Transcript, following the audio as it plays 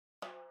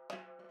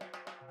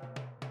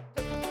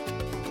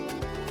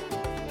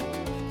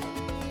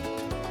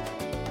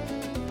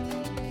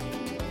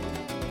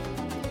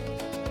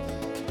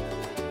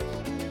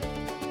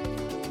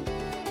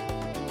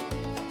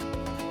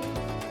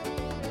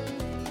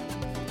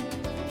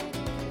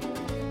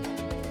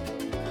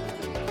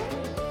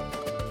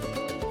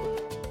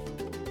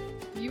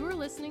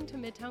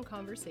Midtown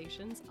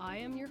Conversations. I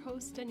am your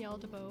host, Danielle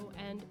DeVoe,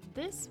 and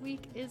this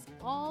week is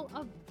all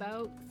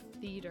about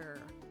theater,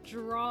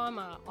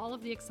 drama, all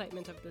of the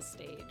excitement of the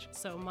stage.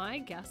 So my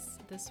guests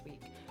this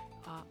week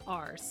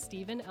are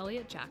Stephen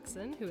Elliott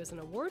Jackson, who is an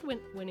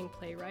award-winning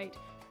playwright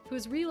who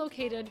has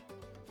relocated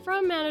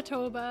from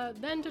Manitoba,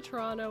 then to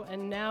Toronto,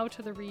 and now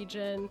to the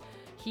region.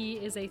 He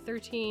is a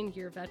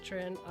 13-year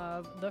veteran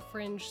of the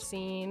fringe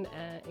scene,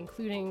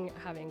 including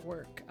having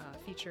work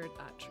featured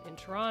in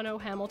Toronto,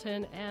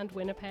 Hamilton, and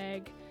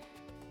Winnipeg.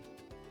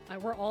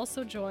 We're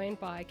also joined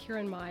by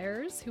Kieran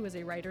Myers, who is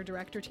a writer,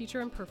 director,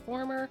 teacher, and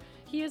performer.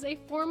 He is a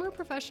former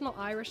professional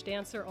Irish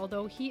dancer,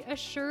 although he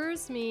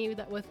assures me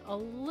that with a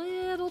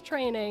little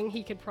training,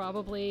 he could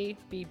probably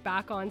be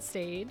back on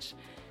stage.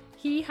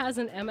 He has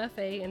an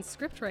MFA in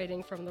script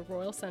writing from the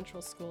Royal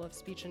Central School of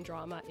Speech and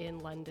Drama in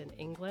London,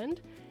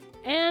 England.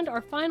 And our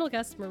final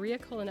guest, Maria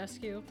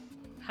COLONESCU,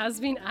 has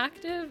been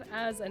active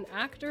as an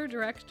actor,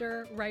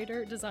 director,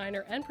 writer,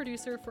 designer, and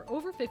producer for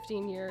over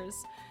 15 years.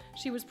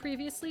 She was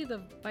previously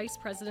the vice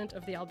president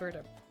of the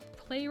Alberta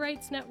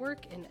Playwrights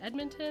Network in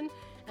Edmonton,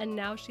 and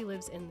now she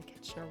lives in the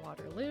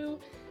Kitchener-Waterloo.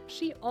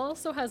 She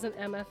also has an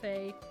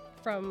MFA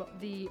from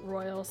the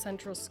Royal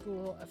Central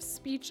School of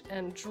Speech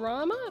and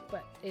Drama,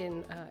 but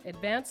in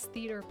advanced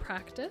theater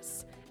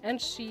practice. And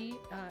she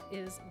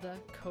is the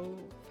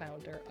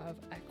co-founder of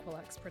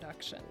Equilux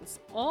Productions.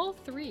 All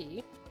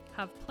three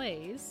have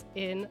plays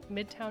in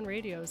Midtown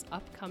Radio's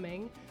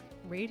upcoming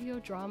Radio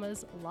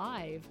Dramas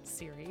Live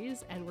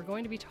series, and we're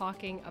going to be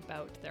talking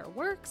about their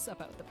works,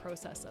 about the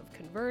process of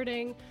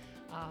converting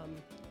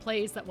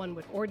plays that one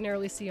would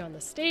ordinarily see on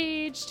the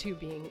stage to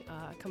being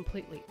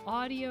completely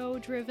audio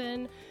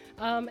driven,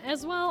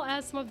 as well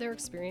as some of their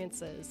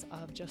experiences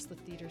of just the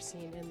theater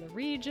scene in the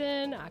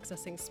region,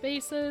 accessing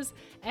spaces,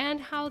 and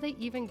how they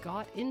even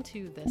got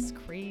into this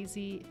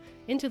crazy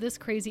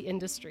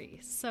industry.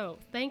 So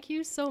thank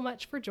you so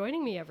much for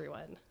joining me,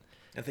 everyone.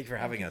 And thank you for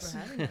having us.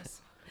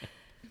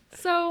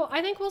 So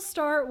I think we'll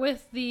start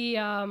with the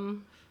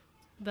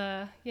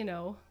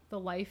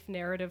life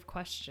narrative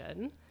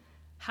question.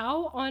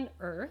 How on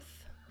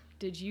earth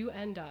did you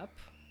end up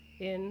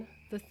in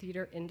the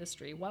theater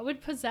industry? What would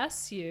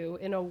possess you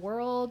in a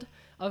world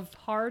of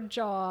hard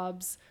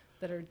jobs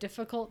that are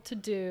difficult to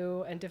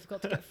do and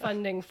difficult to get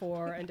funding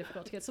for and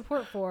difficult to get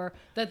support for,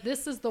 that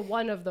this is the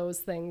one of those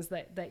things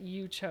that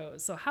you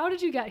chose? So how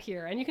did you get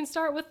here? And you can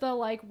start with the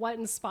what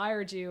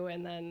inspired you,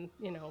 and then,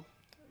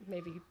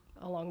 maybe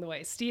along the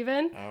way.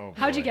 Stephen,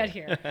 how'd you get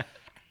here?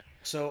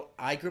 So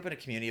I grew up in a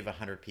community of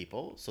 100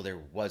 people, so there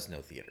was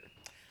no theater.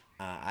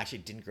 I actually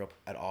didn't grow up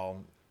at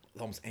all,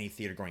 almost any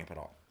theater growing up at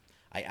all.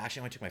 I actually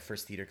only took my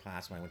first theater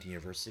class when I went to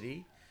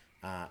university,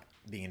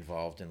 being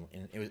involved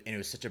in it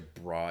was such a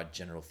broad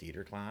general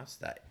theater class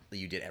that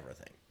you did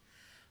everything.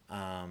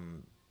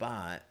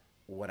 But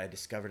what I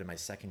discovered in my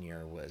second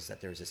year was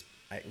that there was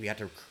we had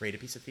to create a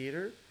piece of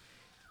theater,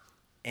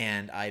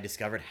 and I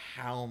discovered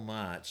how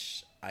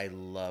much I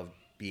loved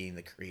being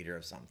the creator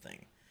of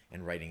something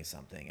and writing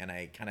something, and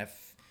I kind of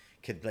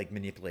could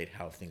manipulate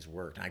how things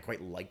worked, and I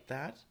quite liked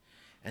that.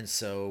 And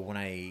so when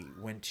I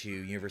went to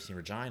University of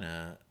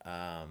Regina,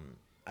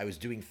 I was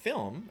doing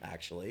film,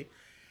 actually,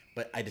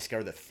 but I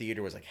discovered that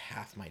theater was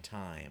half my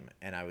time,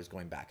 and I was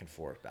going back and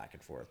forth.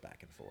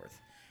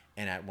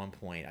 And at one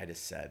point, I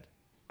just said,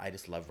 I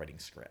just love writing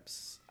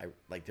scripts.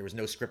 There was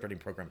no script writing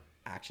program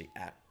actually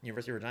at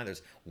University of Regina.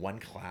 There's one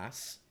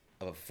class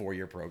of a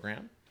 4-year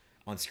program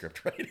on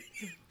script writing.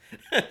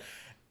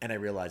 And I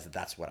realized that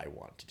that's what I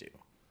want to do.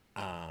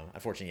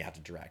 Unfortunately, you have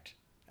to direct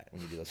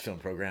when you do those film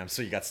programs,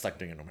 so you got stuck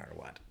doing it no matter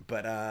what.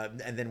 But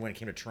and then when it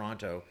came to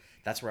Toronto,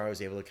 that's where I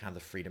was able to have the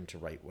freedom to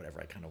write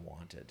whatever I kind of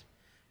wanted.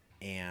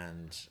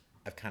 And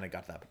I've kind of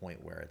got to that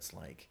point where it's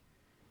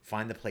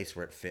find the place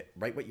where it fits,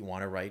 write what you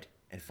want to write,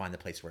 and find the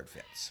place where it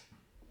fits.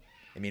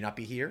 It may not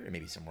be here, it may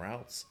be somewhere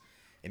else,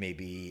 it may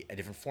be a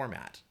different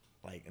format.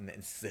 And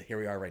here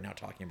we are right now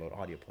talking about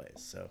audio plays.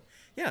 So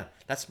yeah,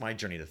 that's my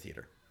journey to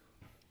theater.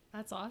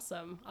 That's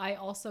awesome. I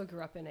also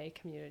grew up in a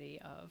community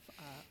of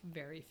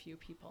very few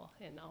people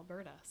in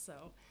Alberta, so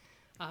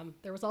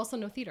there was also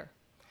no theater.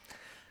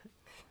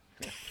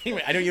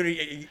 Anyway, I know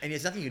and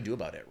there's nothing you can do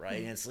about it,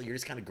 right? And so you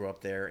just kind of grow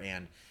up there,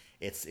 and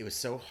it was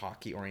so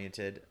hockey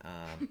oriented.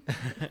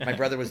 My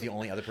brother was the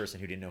only other person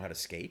who didn't know how to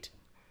skate,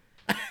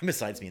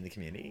 besides me in the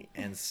community,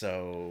 and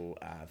so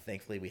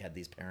thankfully we had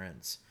these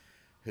parents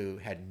who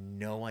had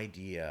no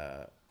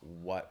idea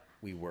what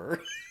we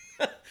were,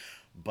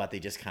 but they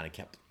just kind of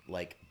kept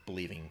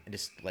believing and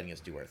just letting us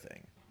do our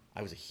thing.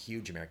 I was a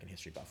huge American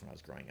history buff when I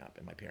was growing up,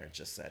 and my parents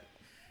just said,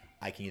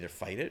 I can either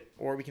fight it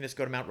or we can just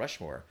go to Mount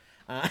Rushmore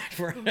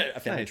for a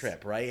family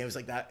trip, right? And it was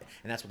like that,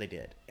 and that's what they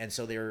did. And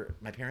so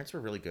my parents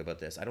were really good about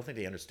this. I don't think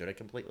they understood it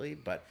completely,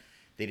 but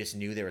they just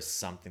knew there was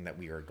something that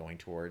we were going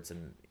towards,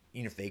 and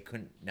even if they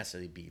couldn't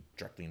necessarily be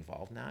directly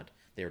involved in that,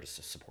 they were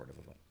just supportive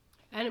of it.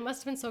 And it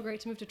must have been so great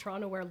to move to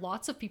Toronto where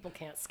lots of people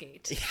can't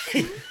skate.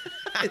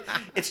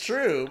 It's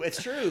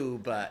true.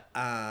 But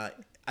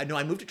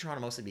I moved to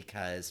Toronto mostly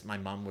because my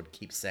mom would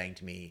keep saying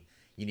to me,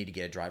 you need to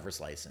get a driver's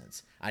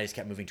license. I just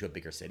kept moving to a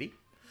bigger city,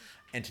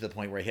 and to the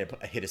point where I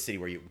hit a city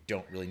where you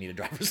don't really need a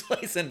driver's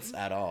license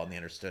at all, and they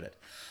understood it.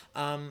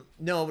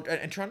 No,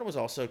 and Toronto was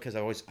also because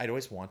I'd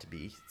always want to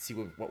see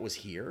what was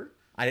here.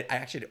 I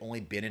actually had only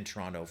been in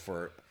Toronto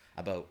for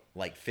about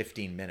like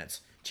 15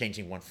 minutes,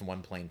 changing from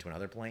one plane to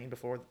another plane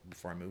before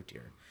I moved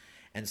here.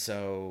 And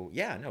so,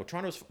 yeah, no,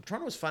 Toronto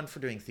was fun for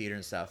doing theater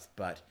and stuff,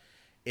 but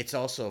it's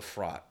also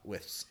fraught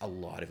with a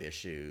lot of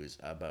issues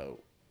about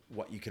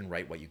what you can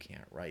write, what you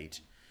can't write.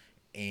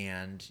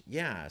 And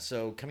yeah,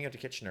 so coming out to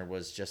Kitchener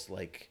was just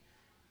like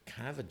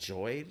kind of a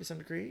joy to some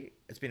degree.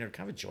 It's been a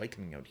kind of a joy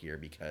coming out here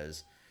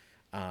because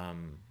you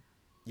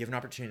have an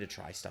opportunity to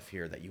try stuff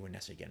here that you wouldn't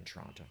necessarily get in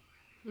Toronto.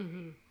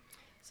 Mm-hmm.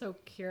 So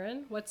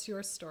Kieran, what's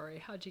your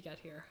story? How'd you get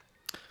here?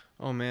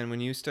 Oh man, when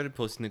you started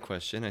posting the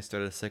question, I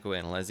started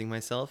psychoanalyzing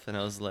myself, and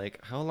I was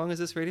like, "How long is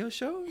this radio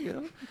show?" You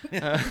know,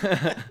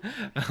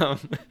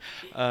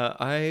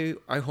 I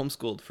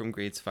homeschooled from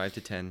grades 5 to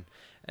 10,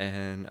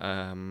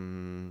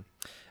 and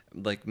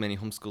like many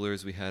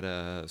homeschoolers, we had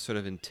a sort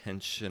of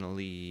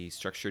intentionally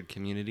structured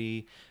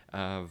community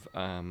of.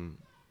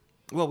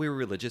 Well, we were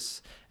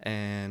religious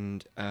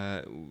and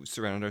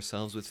surrounded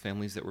ourselves with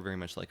families that were very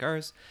much like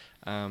ours,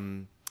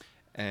 and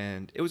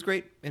it was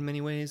great in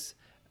many ways.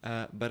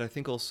 But I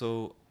think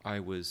also I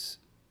was,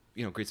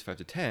 grades 5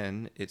 to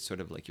 10, it's sort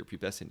of like your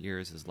pubescent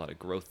years. There's a lot of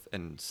growth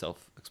and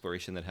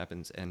self-exploration that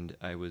happens. And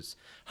I was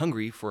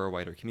hungry for a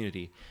wider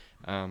community.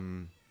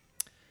 And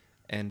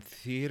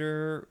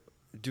theater,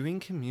 doing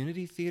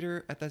community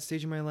theater at that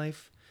stage in my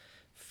life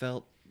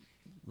felt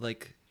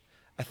like,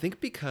 I think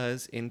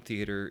because in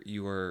theater,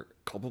 you are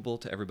culpable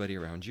to everybody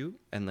around you.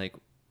 And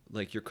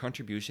like your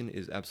contribution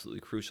is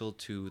absolutely crucial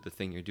to the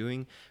thing you're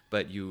doing,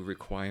 but you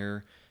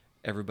require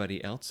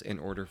everybody else in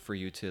order for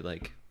you to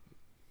like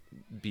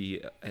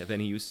be of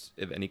any use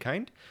of any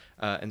kind,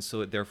 and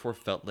so it therefore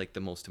felt like the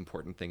most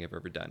important thing I've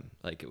ever done.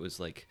 Like it was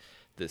like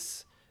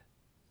this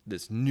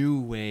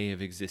new way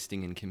of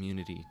existing in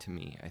community to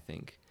me, I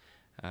think.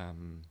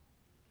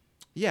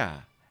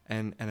 Yeah,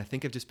 and I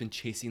think I've just been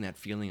chasing that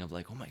feeling of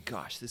like, oh my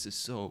gosh, this is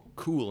so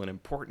cool and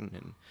important,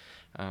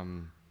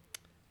 and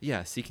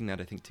yeah, seeking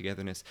that, I think,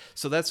 togetherness.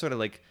 So that's sort of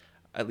like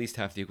at least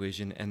half the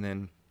equation. And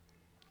then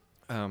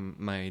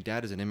my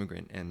dad is an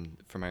immigrant and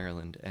from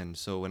Ireland, and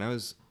so when I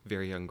was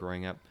very young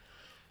growing up,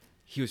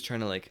 he was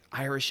trying to like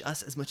Irish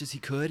us as much as he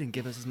could and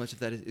give us as much of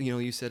that.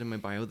 You said in my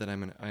bio that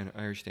I'm an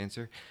Irish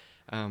dancer,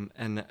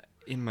 and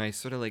in my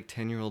sort of like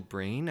 10-year-old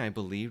brain, I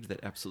believed that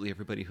absolutely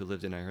everybody who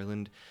lived in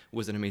Ireland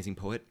was an amazing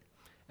poet,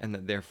 and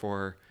that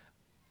therefore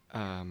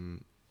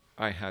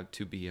I had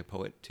to be a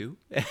poet too.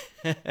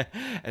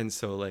 And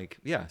so like,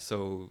 yeah,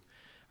 so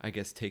I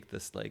guess take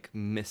this like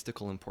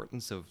mystical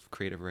importance of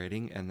creative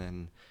writing and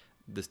then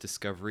this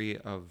discovery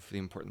of the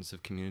importance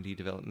of community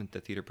development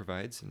that theater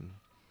provides and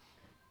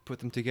put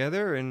them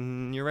together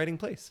in your writing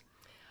place.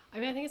 I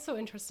mean, I think it's so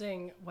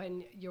interesting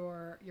when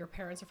your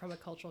parents are from a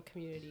cultural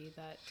community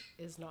that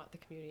is not the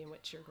community in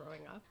which you're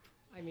growing up.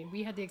 I mean,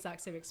 we had the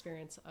exact same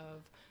experience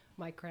of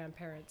my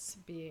grandparents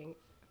being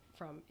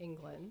from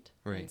England,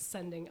 right, and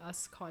sending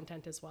us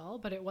content as well,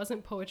 but it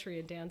wasn't poetry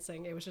and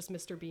dancing. It was just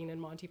Mr. Bean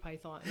and Monty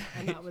Python,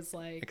 and that was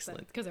like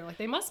excellent, because they're like,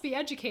 they must be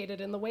educated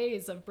in the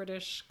ways of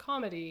British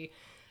comedy.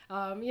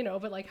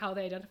 But like how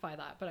they identify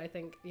that. But I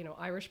think,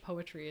 Irish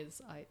poetry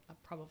is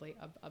probably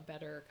a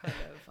better kind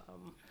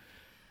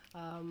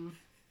of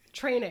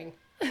training.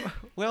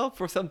 Well,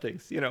 for some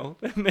things,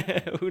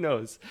 who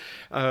knows?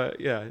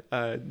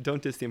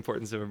 Don't diss the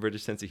importance of a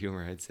British sense of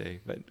humor, I'd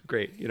say, but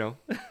great,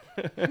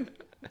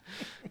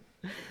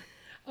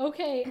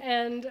 Okay,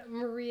 and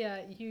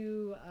Maria,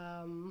 you,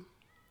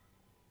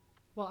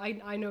 well,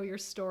 I know your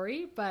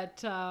story, but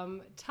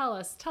tell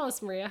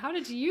us, Maria, how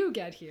did you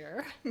get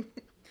here?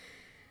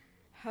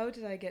 How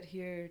did I get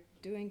here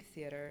doing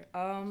theater?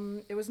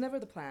 It was never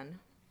the plan.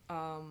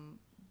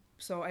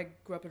 So I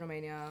grew up in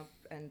Romania,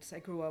 and I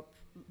grew up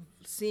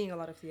seeing a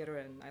lot of theater,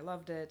 and I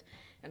loved it.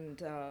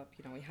 And,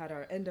 we had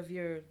our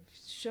end-of-year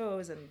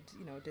shows and,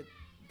 did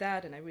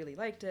that, and I really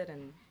liked it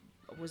and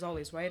was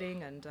always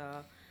writing. And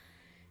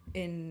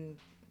in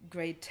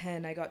grade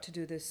 10, I got to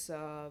do this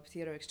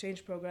theater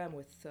exchange program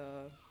with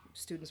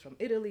students from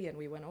Italy, and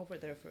we went over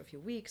there for a few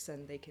weeks,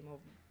 and they came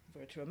over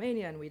to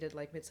Romania, and we did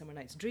like Midsummer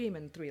Night's Dream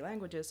in 3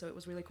 languages, so it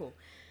was really cool.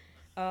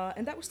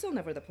 And that was still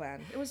never the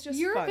plan. It was just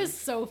Europe fun. Is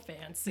so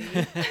fancy.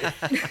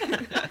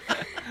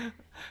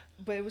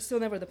 But it was still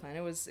never the plan.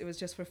 It was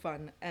just for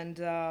fun. And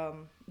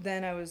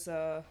then I was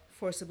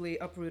forcibly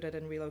uprooted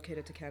and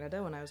relocated to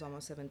Canada when I was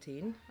almost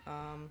 17.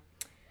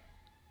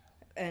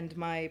 And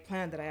my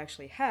plan that I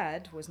actually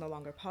had was no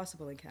longer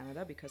possible in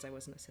Canada because I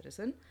wasn't a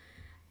citizen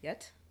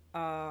yet.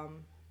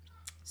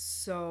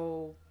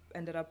 So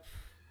ended up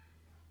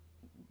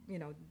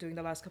doing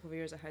the last couple of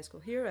years of high school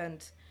here,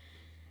 and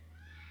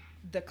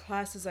the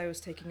classes I was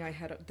taking, I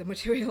had the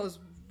materials.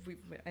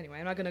 Anyway,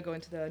 I'm not going to go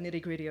into the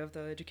nitty-gritty of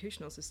the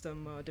educational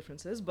system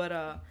differences, but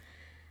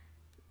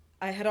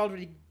I had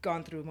already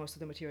gone through most of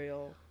the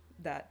material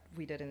that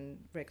we did in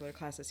regular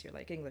classes here,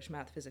 like English,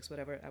 math, physics,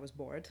 whatever. I was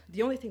bored.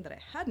 The only thing that I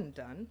hadn't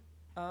done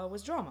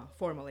was drama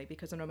formally,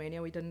 because in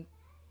Romania we didn't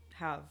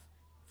have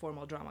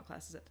formal drama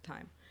classes at the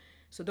time.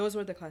 So those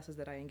were the classes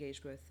that I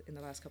engaged with in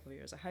the last couple of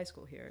years of high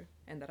school here,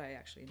 and that I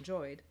actually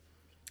enjoyed.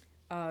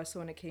 So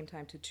when it came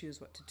time to choose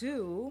what to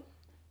do,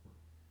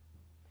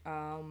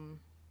 I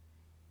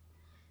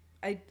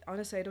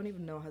don't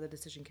even know how the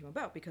decision came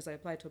about, because I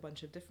applied to a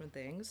bunch of different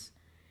things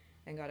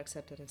and got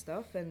accepted and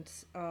stuff. And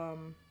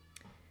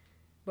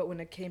but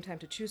when it came time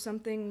to choose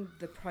something,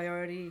 the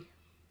priority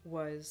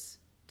was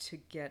to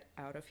get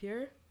out of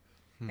here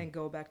and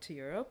go back to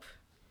Europe.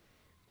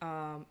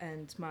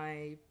 And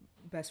my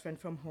best friend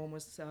from home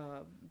was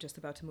just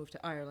about to move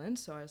to Ireland,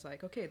 so I was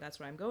like, okay, that's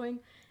where I'm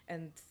going.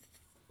 And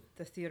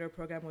the theater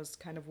program was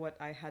kind of what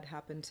I had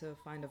happened to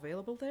find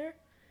available there.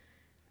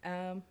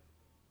 And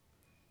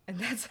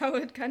that's how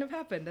it kind of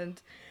happened.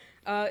 And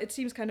it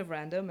seems kind of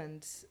random,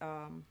 and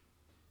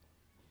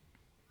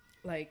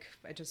like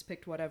I just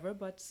picked whatever,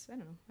 but I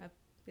don't know.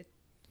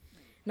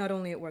 Not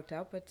only it worked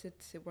out, but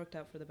it worked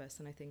out for the best,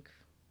 and I think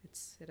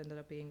it ended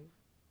up being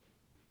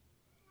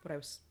what I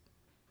was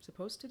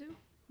supposed to do,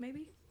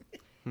 maybe.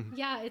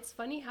 Yeah, it's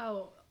funny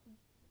how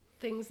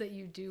things that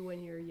you do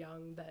when you're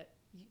young that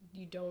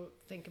you don't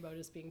think about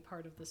as being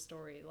part of the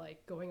story,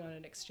 like going on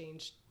an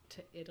exchange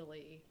to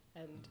Italy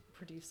and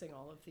producing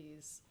all of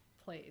these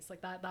plays,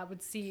 like that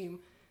would seem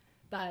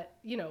that,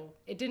 you know,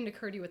 it didn't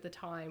occur to you at the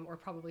time, or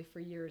probably for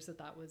years,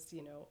 that was,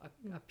 you know,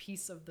 a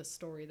piece of the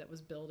story that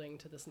was building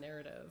to this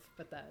narrative.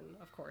 But then,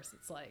 of course,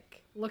 it's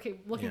like looking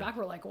back,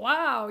 we're like,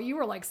 wow, you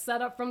were like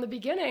set up from the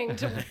beginning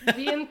to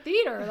be in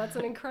theater. That's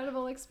an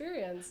incredible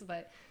experience.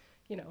 But,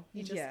 you know,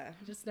 you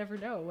just never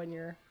know when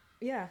you're.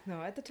 Yeah,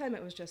 no, at the time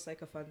it was just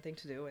like a fun thing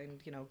to do, and,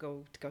 you know,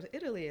 go to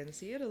Italy and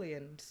see Italy,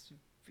 and,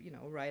 you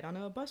know, ride on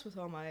a bus with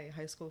all my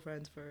high school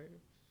friends for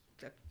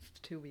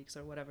 2 weeks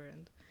or whatever.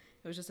 And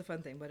it was just a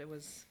fun thing, but that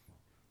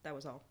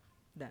was all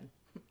then.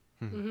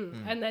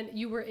 Mm-hmm. And then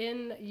you were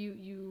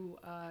you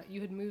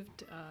had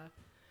moved,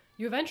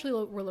 you eventually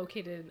were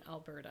located in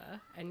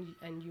Alberta,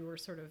 and you were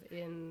sort of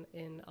in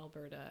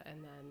Alberta,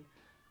 and then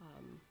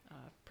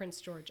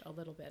Prince George a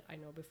little bit, I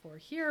know, before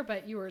here,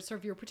 but you were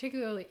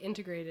particularly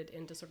integrated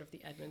into sort of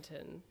the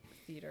Edmonton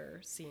theater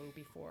scene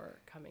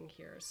before coming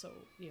here. So,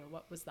 you know,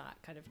 what was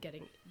that kind of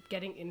getting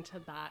into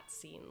that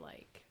scene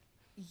like?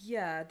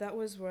 Yeah, that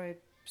was where I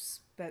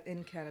spent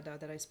in Canada,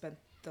 that I spent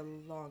the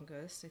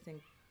longest, I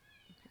think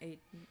 9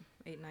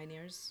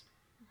 years.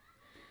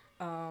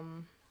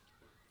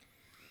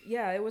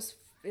 Yeah, it was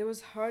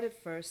hard at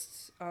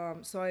first.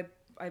 So I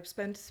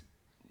spent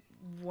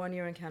 1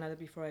 year in Canada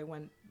before I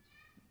went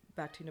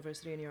back to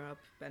university in Europe,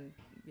 and,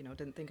 you know,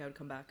 didn't think I would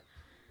come back.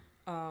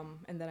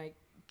 And then I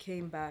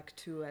came back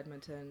to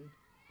Edmonton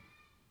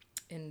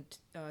in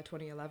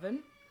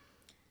 2011.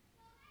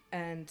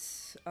 And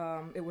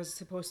it was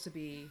supposed to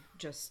be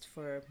just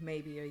for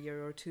maybe a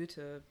year or two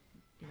to,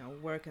 you know,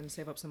 work and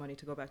save up some money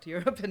to go back to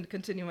Europe and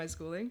continue my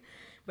schooling.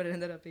 But it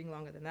ended up being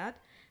longer than that.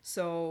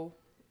 So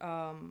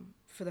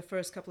for the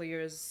first couple of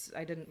years,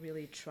 I didn't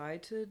really try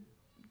to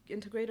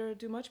integrate or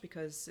do much,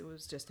 because it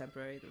was just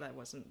temporary. That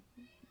wasn't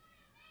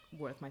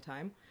worth my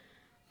time.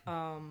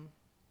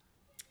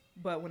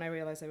 But when I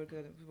realized I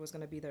was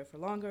going to be there for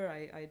longer,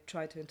 I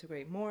tried to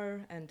integrate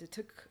more. And it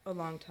took a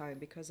long time,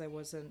 because I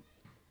wasn't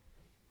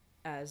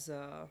as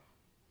I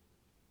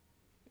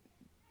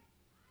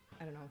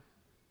don't know,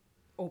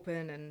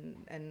 open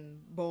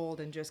and bold,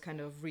 and just kind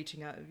of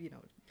reaching out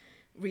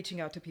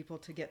to people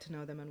to get to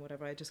know them and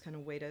whatever. I just kind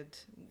of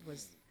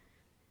was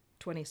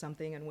 20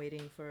 something and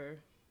waiting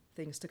for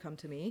things to come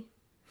to me,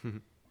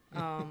 and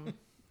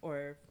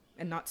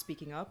not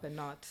speaking up, and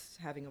not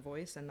having a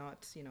voice, and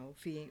not, you know,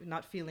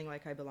 not feeling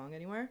like I belong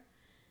anywhere.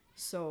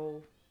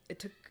 So it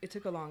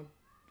took a long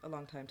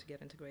time to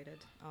get integrated.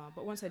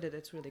 But once I did,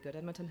 it's really good.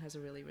 Edmonton has a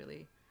really,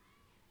 really,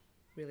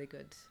 really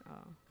good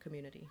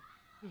community,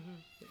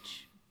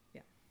 which,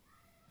 yeah.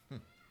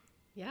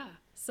 Yeah.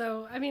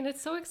 So, I mean,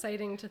 it's so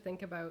exciting to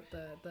think about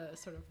the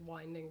sort of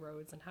winding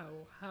roads and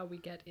how we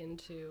get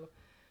into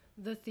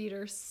the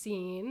theater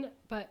scene.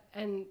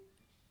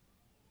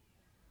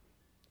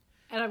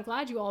 And I'm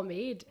glad you all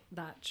made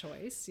that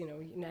choice, you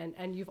know,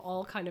 and you've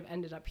all kind of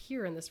ended up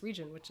here in this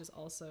region, which is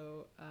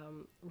also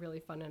really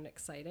fun and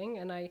exciting.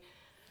 And I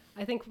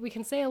think we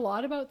can say a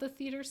lot about the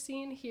theater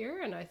scene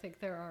here, and I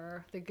think there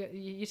are the good.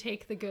 You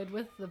take the good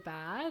with the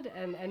bad,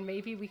 and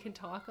maybe we can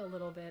talk a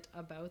little bit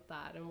about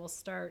that. And we'll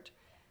start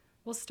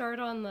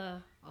on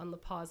the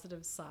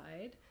positive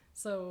side.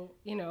 So,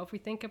 you know, if we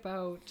think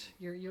about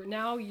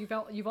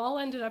you've all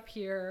ended up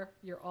here.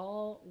 You're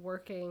all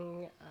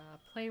working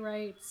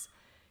playwrights.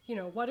 You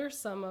know, what are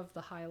some of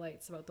the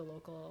highlights about the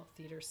local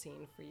theater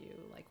scene for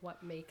you? Like,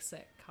 what makes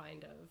it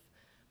kind of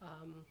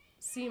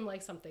seem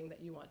like something that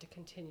you want to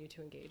continue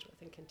to engage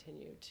with and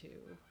continue to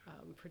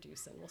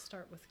produce in? We'll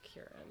start with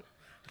CIARAN.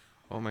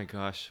 Oh my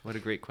gosh, what a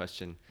great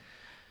question.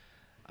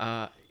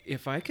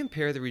 If I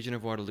compare the region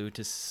of Waterloo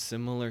to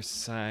similar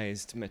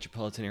sized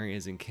metropolitan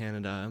areas in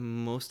Canada,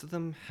 most of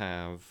them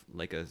have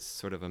like a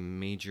sort of a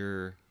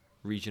major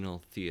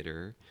regional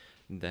theater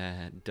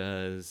that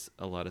does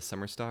a lot of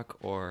summer stock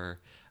or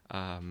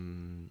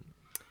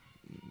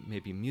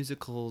maybe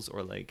musicals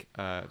or like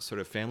sort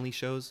of family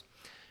shows.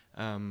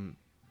 And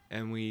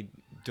we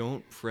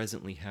don't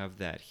presently have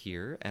that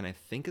here. And I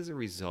think as a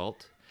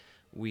result,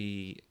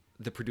 the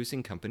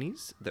producing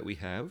companies that we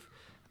have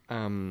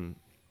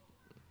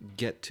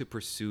get to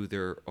pursue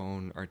their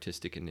own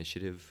artistic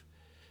initiative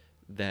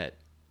that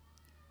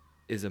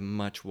is a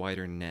much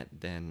wider net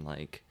than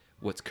like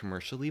what's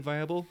commercially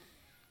viable.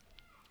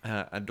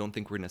 I don't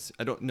think we're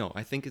I don't know.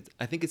 I think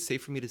it's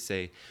safe for me to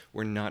say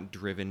we're not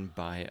driven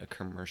by a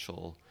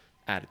commercial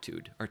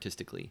attitude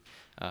artistically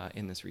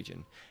in this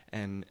region.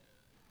 And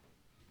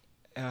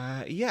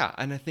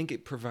and I think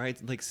it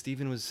provides, like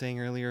Stephen was saying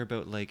earlier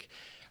about like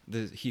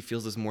he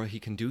feels there's more he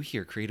can do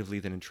here creatively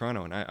than in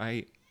Toronto. And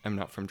I am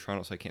not from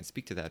Toronto, so I can't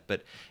speak to that.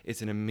 But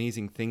it's an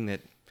amazing thing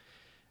that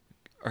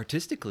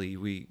artistically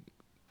we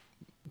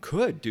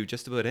could do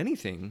just about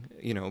anything,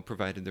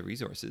 provided the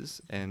resources.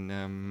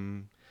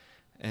 And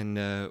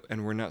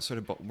we're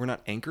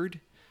not anchored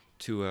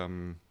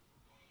to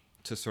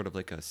sort of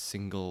like a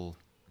single,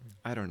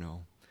 I don't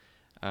know.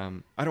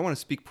 I don't want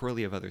to speak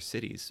poorly of other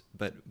cities,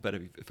 but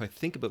if I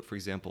think about, for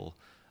example,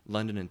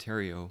 London,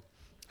 Ontario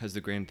has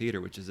the Grand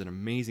Theatre, which is an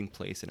amazing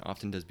place and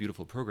often does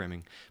beautiful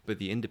programming, but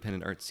the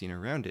independent art scene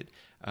around it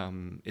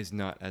is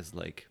not as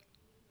like,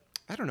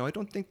 I don't know, I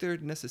don't think they're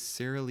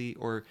necessarily,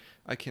 or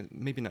I can't,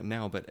 maybe not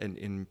now, but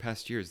in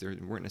past years, they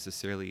weren't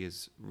necessarily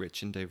as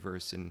rich and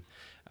diverse and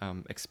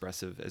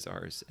expressive as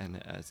ours.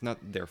 And it's not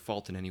their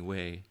fault in any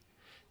way.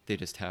 They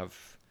just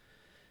have,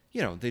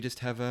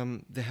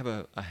 they have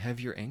a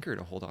heavier anchor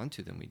to hold on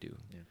to than we do.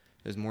 Yeah.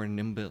 There's more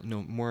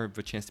of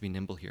a chance to be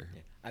nimble here.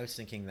 Yeah. I was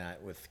thinking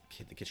that with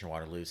the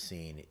Kitchener-Waterloo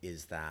scene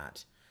is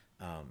that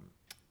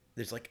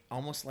there's like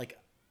almost like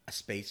a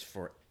space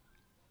for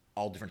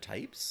all different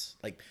types.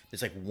 Like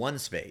there's like one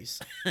space,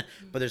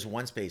 but there's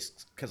one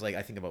space because like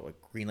I think about like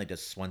Greenlight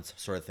does one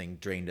sort of thing,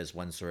 Drain does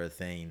one sort of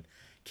thing,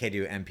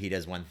 KWMP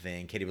does one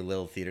thing, KW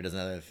Little Theater does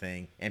another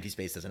thing, Empty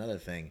Space does another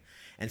thing,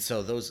 and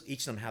so those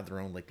each of them have their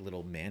own like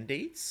little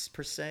mandates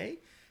per se,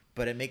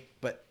 but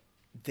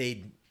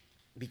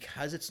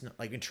because it's not,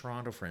 like in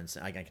Toronto, for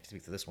instance, I can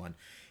speak to this one,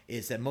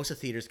 is that most of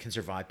the theaters can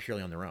survive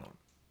purely on their own,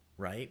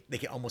 right? They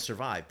can almost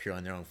survive purely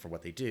on their own for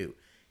what they do.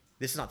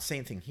 This is not the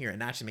same thing here,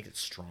 and actually makes it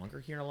stronger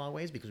here in a lot of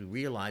ways because we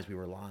realize we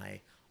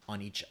rely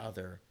on each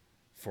other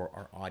for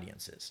our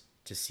audiences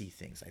to see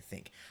things, I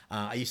think.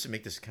 I used to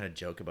make this kind of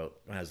joke about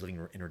when I was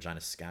living in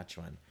Regina,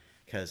 Saskatchewan,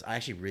 because I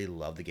actually really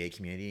love the gay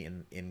community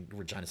in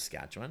Regina,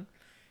 Saskatchewan,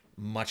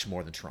 much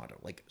more than Toronto,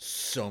 like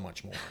so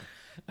much more.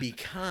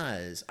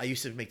 Because I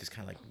used to make this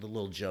kind of like the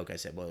little joke. I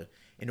said, well,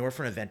 in order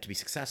for an event to be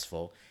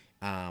successful,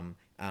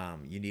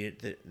 you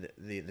needed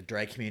the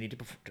drag community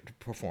to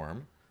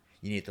perform.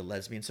 You need the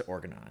lesbians to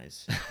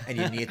organize, and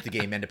you need the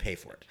gay men to pay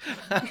for it.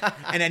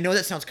 And I know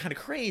that sounds kind of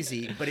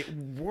crazy, but it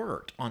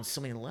worked on so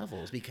many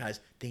levels because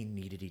they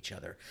needed each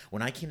other.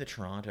 When I came to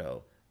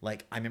Toronto,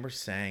 like I remember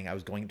saying I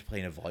was going to play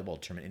in a volleyball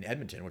tournament in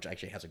Edmonton, which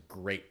actually has a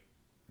great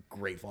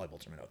volleyball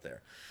tournament out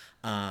there.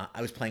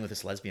 I was playing with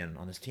this lesbian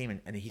on this team,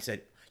 and he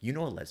said, "You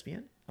know a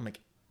lesbian?" I'm like,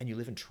 "And you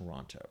live in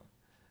Toronto?"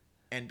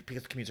 And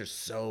because the communities are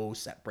so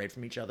separated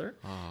from each other,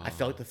 I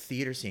felt like the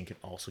theater scene could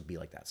also be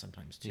like that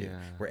sometimes too,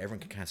 where everyone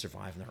can kind of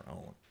survive on their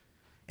own,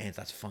 and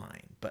that's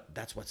fine. But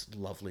that's what's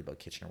lovely about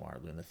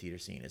Kitchener-Waterloo and the theater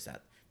scene is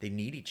that they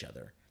need each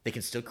other. They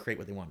can still create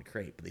what they want to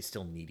create, but they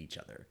still need each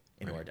other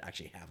in order to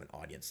actually have an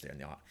audience there.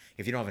 And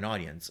if you don't have an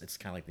audience, it's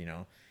kind of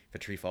like if a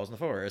tree falls in the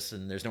forest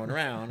and there's no one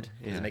around,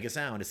 it doesn't make a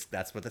sound.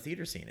 That's what the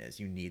theater scene is.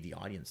 You need the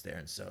audience there,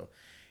 and so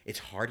it's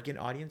hard to get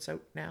an audience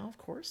out now, of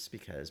course,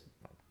 because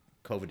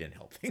COVID didn't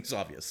help things,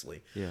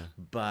 obviously. Yeah.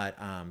 But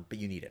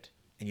you need it,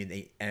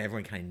 and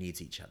everyone kind of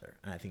needs each other,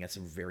 and I think that's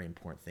a very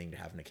important thing to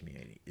have in a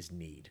community is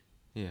need.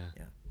 Yeah.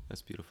 Yeah.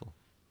 That's beautiful.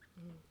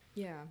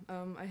 Yeah.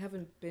 I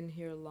haven't been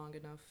here long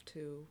enough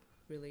to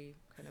really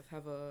kind of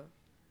have a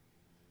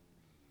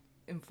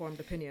informed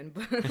opinion,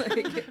 but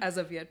like, as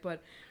of yet.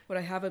 But what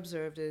I have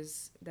observed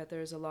is that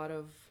there's a lot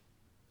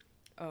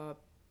of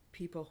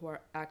people who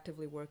are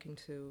actively working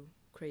to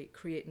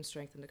create and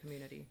strengthen the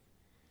community.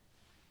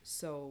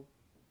 So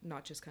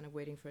not just kind of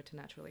waiting for it to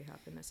naturally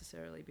happen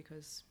necessarily,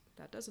 because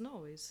that doesn't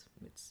always.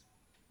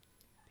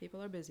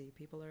 People are busy.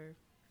 People are,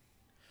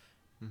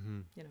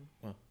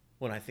 Well,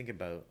 when I think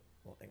about,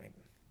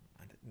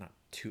 not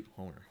toot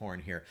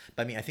horn here,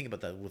 but I mean, I think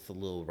about with the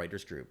little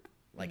writers group.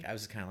 Like, I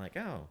was kind of like,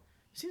 oh,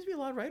 there seems to be a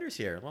lot of writers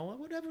here. Well,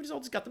 whatever, we just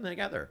all got them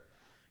together.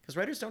 Because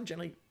writers don't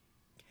generally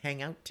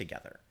hang out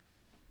together.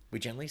 We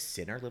generally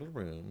sit in our little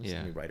rooms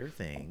and we write our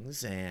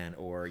things, and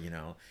we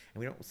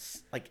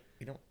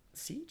don't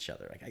see each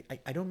other. Like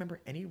I don't remember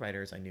any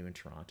writers I knew in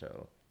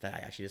Toronto that I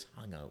actually just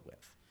hung out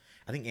with.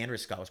 I think Andrea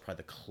Scott was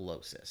probably the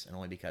closest, and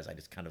only because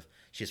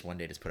she just one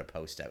day just put a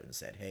post out and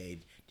said, "Hey,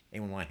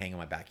 anyone want to hang in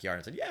my backyard?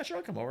 I said, yeah, sure,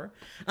 I'll come over.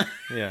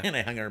 Yeah. And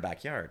I hung in our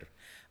backyard.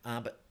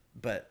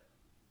 But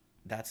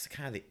that's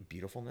kind of the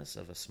beautifulness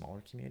of a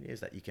smaller community, is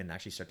that you can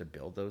actually start to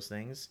build those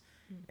things.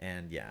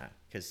 And yeah,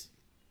 because,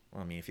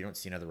 well, I mean, if you don't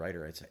see another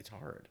writer, it's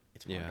hard.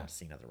 It's hard not to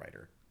see another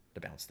writer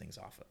to bounce things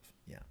off of.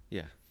 Yeah.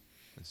 Yeah,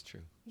 that's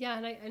true. Yeah,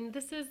 and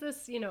this is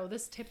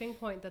this tipping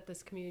point that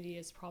this community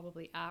is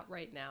probably at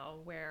right now,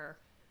 where,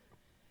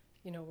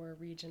 we're a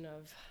region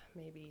of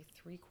maybe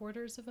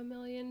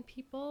 750,000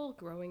 people,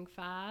 growing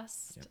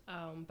fast. Yep.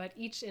 But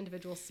each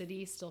individual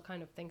city still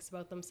kind of thinks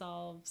about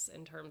themselves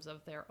in terms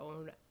of their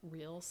own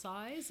real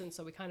size. And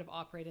so we kind of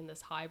operate in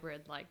this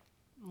hybrid, like,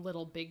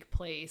 little big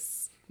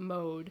place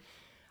mode.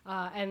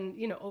 And,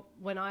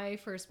 when I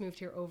first moved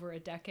here over a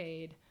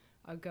decade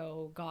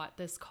ago, got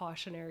this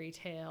cautionary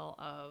tale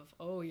of,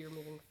 oh, you're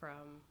moving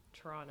from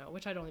Toronto,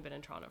 which I'd only been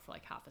in Toronto for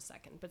like half a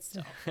second, but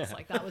still, it's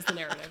like, that was the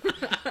narrative.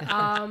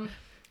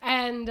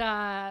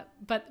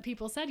 But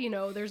people said,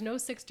 there's no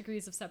 6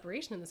 degrees of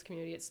separation in this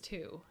community. It's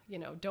 2.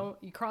 Don't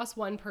you cross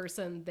one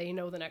person, they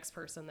know the next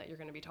person that you're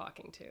going to be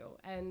talking to.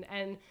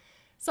 And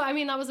so, I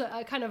mean, that was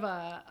a kind of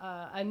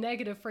a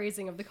negative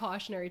phrasing of the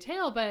cautionary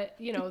tale, but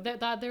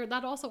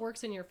that also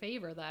works in your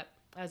favor, that,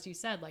 as you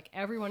said, like,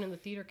 everyone in the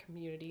theater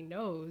community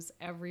knows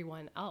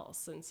everyone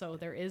else. And so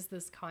there is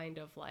this kind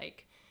of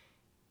like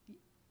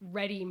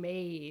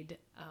ready-made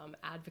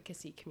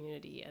advocacy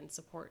community and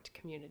support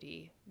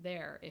community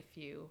there if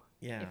you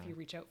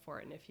reach out for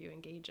it and if you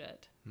engage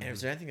it. And if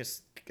there's anything a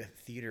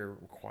theater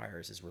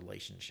requires, is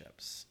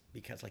relationships,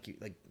 because like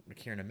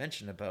Kieran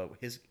mentioned about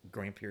his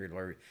growing period,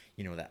 where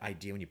that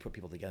idea when you put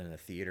people together in a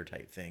theater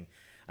type thing.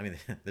 I mean,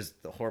 there's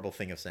the horrible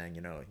thing of saying,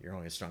 you're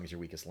only as strong as your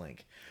weakest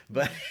link,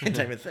 but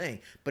type of thing.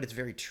 But it's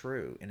very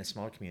true. In a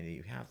smaller community,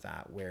 you have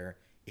that, where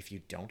if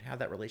you don't have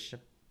that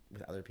relationship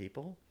with other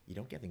people, you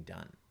don't get anything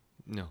done.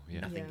 No,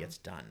 yeah. Nothing gets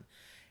done.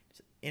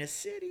 In a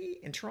city,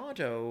 in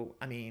Toronto,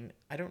 I mean,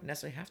 I don't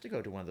necessarily have to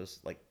go to one of those,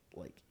 like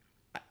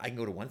I can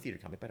go to one theater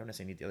company, but I don't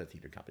necessarily need the other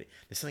theater company.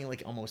 There's something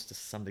like almost to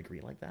some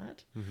degree like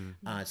that.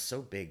 It's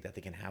so big that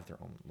they can have their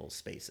own little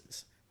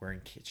spaces. Where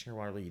in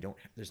Kitchener-Waterloo,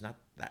 there's not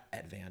that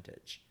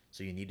advantage.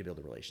 So you need to build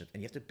a relationship,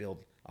 and you have to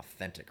build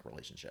authentic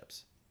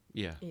relationships.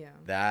 Yeah. Yeah.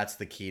 That's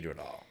the key to it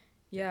all.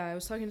 Yeah, I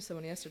was talking to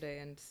someone yesterday,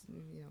 and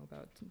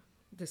about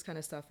this kind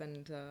of stuff,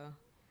 and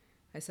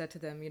I said to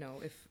them,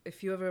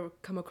 if you ever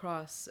come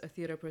across a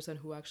theater person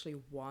who actually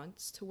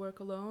wants to work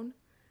alone,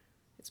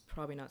 it's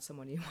probably not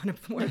someone you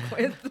want to work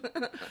with.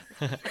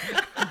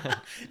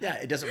 Yeah,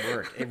 it doesn't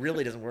work. It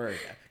really doesn't work.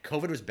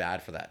 COVID was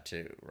bad for that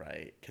too,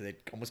 right? Because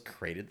it almost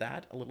created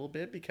that a little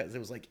bit, because it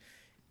was like,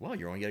 well,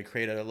 you're only going to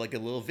create a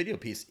little video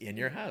piece in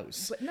your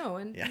house. But no,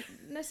 and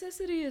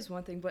necessity is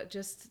one thing, but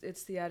just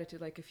it's the attitude.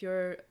 Like, if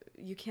you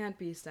can't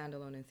be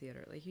standalone in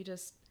theater. Like,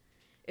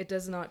 it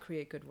does not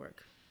create good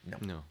work.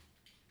 No.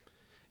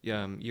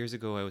 Yeah, years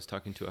ago I was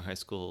talking to a high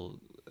school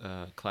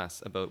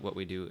class about what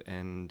we do,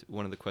 and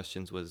one of the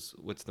questions was,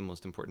 what's the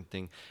most important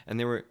thing? And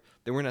they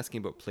weren't asking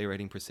about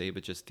playwriting per se,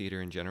 but just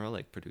theater in general,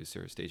 like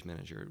producer, stage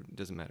manager,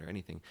 doesn't matter,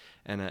 anything.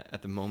 And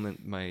at the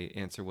moment, my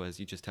answer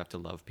was, you just have to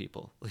love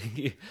people.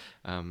 You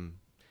don't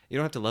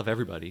have to love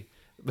everybody,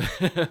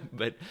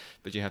 but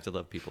you have to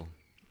love people.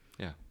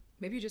 Yeah.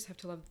 Maybe you just have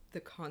to love the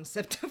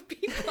concept of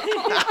people.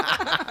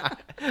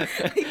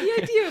 The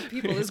idea of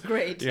people is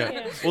great.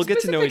 Yeah. We'll get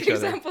to know each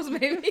other. Examples,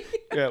 maybe.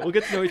 Yeah, we'll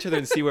get to know each other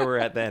and see where we're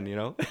at then,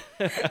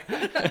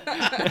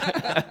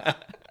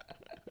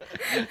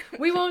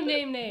 We won't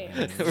name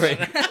names.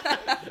 Right.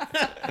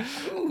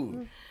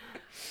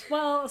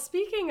 Well,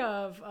 speaking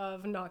of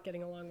not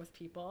getting along with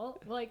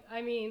people, like,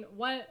 I mean,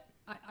 I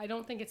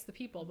don't think it's the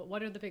people, but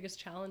what are the biggest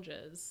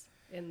challenges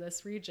in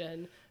this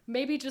region?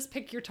 Maybe just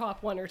pick your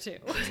top 1 or 2.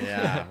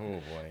 Yeah.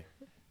 Oh boy.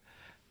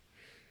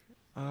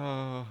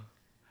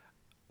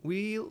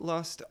 We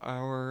lost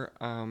our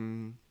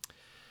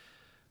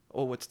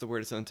what's the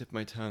word? It's on the tip of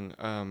my tongue.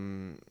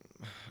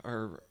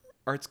 Our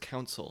arts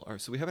council.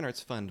 So we have an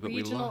arts fund, but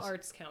Regional we lost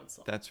Arts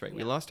Council. That's right. Yeah.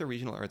 We lost our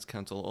regional arts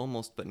council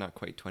almost, but not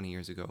quite 20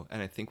 years ago,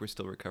 and I think we're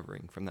still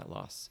recovering from that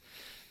loss.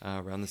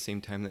 Around the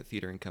same time that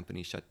Theatre and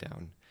Company shut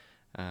down.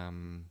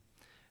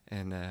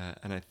 And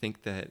I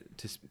think that,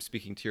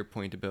 speaking to your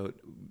point about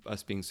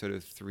us being sort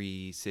of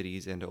 3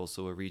 cities and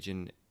also a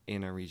region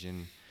in a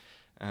region,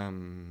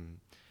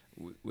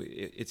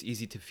 it's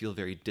easy to feel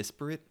very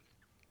disparate,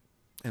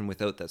 and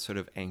without that sort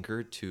of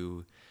anchor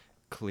to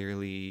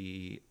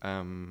clearly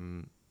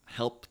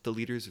help the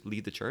leaders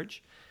lead the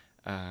charge.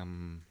 I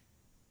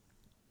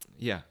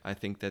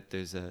think that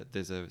there's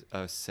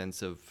a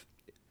sense of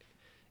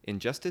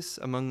injustice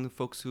among the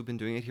folks who've been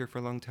doing it here for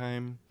a long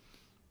time.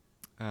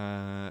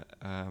 And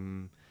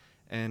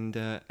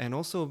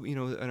also,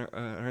 an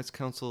arts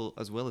council,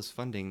 as well as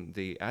funding,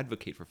 they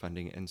advocate for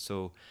funding. And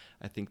so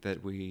I think that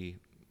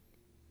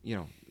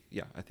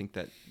I think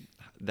that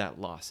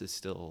loss is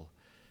still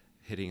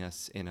hitting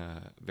us in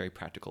a very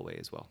practical way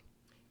as well.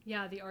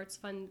 Yeah, the arts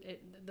fund,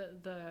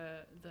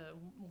 the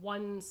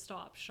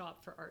one-stop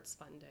shop for arts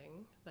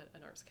funding that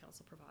an arts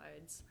council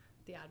provides,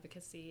 the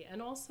advocacy,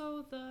 and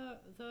also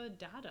the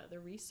data, the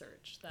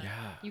research that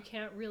Yeah. you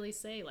can't really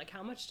say, like,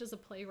 how much does a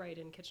playwright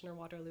in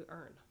Kitchener-Waterloo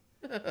earn?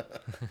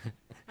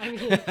 I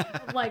mean,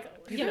 like,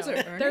 you guys know, are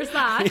earning. there's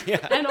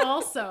that, and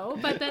also,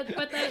 but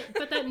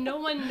that no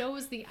one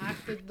knows the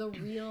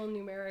real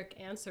numeric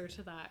answer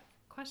to that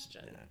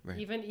question, Right.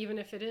 even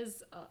if it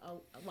is a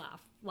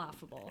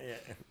laughable. Yeah,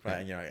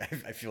 but you know,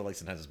 I feel like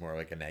sometimes it's more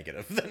like a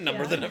negative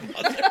number Yeah. than a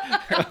positive.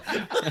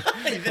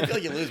 You feel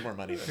like you lose more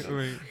money.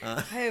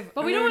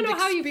 But we don't want to know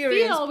how you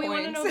experience feel. We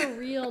want to know points. the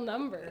real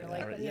number.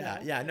 Like, you know.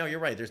 Yeah. No, you're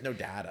right. There's no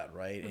data,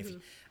 right? If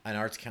an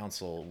arts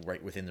council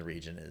right within the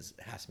region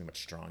has to be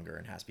much stronger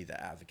and has to be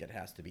the advocate,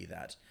 has to be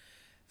that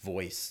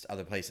voice,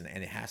 other place, and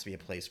it has to be a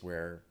place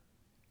where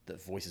the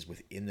voices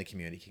within the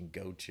community can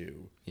go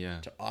to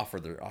offer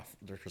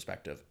their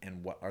perspective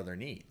and what are their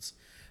needs.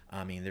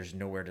 I mean, there's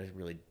nowhere to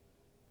really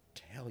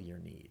tell your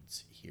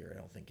needs here, I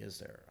don't think, is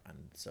there? And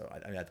so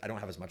I don't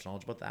have as much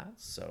knowledge about that.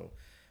 So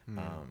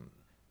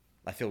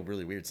I feel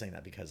really weird saying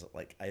that because,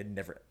 like,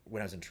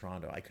 when I was in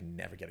Toronto, I could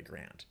never get a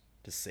grant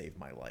to save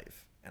my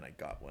life, and I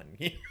got one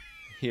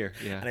Here,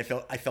 yeah. And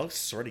I felt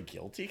sort of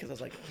guilty because I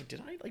was like, oh,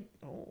 did I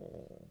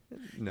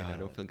No, I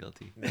don't feel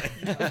guilty.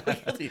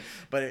 guilty.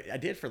 But I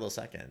did for a little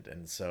second,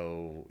 and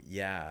so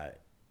yeah,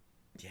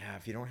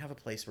 if you don't have a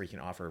place where you can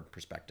offer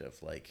perspective,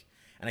 like,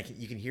 and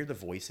you can hear the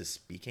voices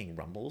speaking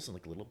rumbles and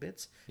like little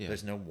bits. Yeah.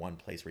 There's no one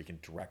place where you can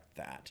direct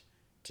that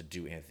to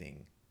do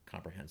anything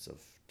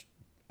comprehensive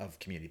of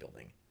community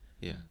building.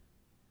 Yeah.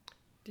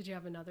 Did you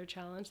have another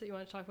challenge that you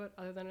want to talk about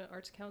other than an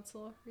arts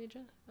council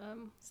region,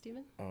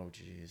 Stephen? Oh,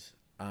 geez.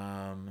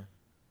 I mean,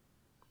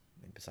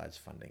 besides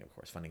funding, of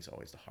course, funding's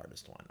always the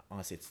hardest one.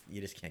 Honestly,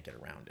 you just can't get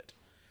around it.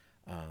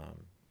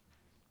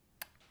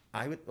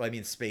 I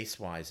mean,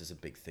 space-wise is a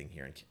big thing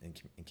here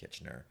in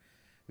Kitchener.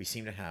 We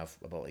seem to have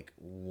about like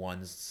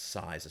one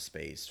size of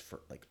space for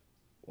like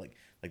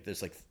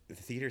there's like the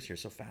theaters here are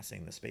so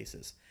fascinating. The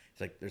spaces,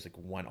 it's like there's like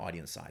one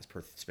audience size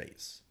per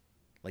space.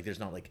 Like there's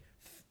not like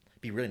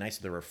it'd be really nice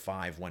if there were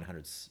 5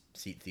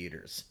 100-seat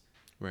theaters,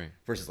 Right.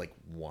 versus like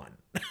one.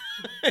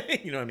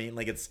 You know what I mean?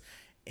 Like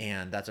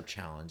and that's a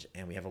challenge.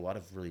 And we have a lot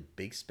of really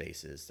big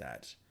spaces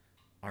that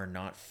are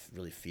not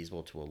really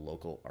feasible to a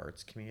local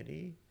arts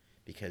community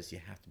because you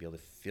have to be able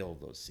to fill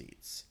those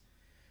seats.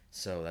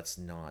 So that's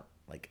not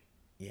like,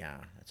 yeah,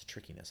 that's a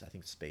trickiness. I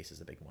think space is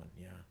a big one.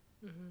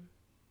 Yeah.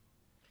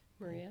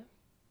 Maria?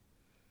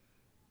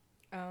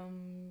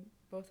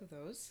 Both of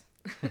those.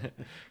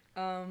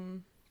 I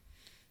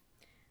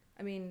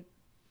mean,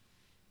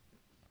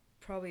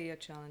 probably a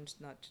challenge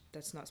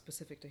that's not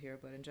specific to here,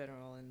 but in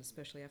general, and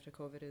especially after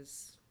COVID,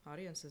 is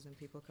audiences and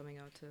people coming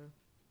out to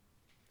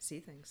see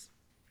things,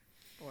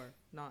 or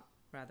not,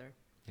 rather.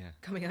 Yeah.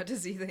 Coming out to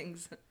see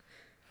things.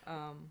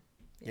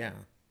 Yeah.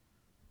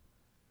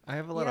 I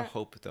have a lot of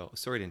hope, though.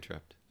 Sorry to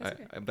interrupt. That's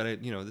okay.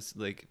 But you know, this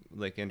like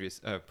Andrea's,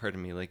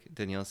 pardon me, like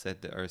Danielle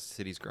said, that our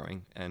city's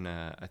growing, and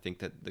I think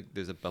that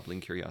there's a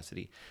bubbling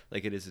curiosity.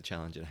 Like it is a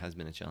challenge, it has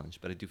been a challenge,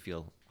 but I do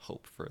feel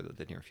hope for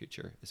the near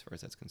future as far as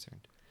that's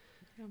concerned.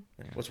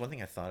 Yeah. What's one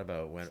thing I thought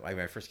about when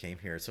I first came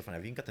here? It's so funny.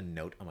 I've even got the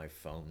note on my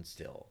phone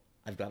still.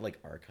 I've got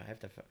like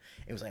archived.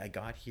 It was like I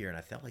got here and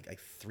I felt like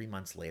 3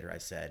 months later I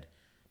said,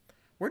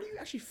 where do you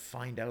actually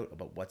find out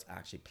about what's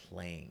actually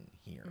playing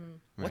here?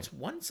 What's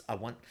once I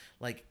want,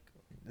 like,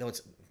 though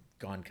it's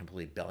gone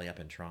completely belly up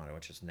in Toronto,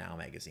 which is Now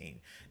Magazine.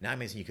 Now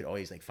Magazine, you could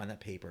always like find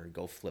that paper,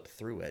 go flip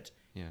through it,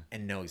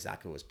 and know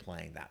exactly what was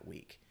playing that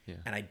week. Yeah.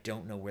 And I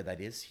don't know where that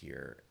is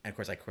here. And of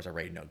course, I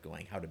already know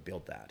going how to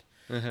build that.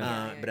 But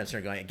I'm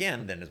starting going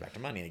again, then it's back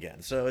to money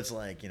again. So it's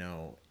like, you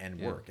know, and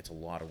work. It's a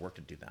lot of work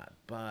to do that.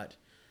 But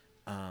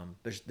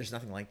there's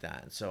nothing like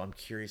that. And so I'm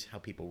curious how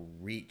people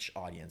reach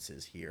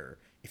audiences here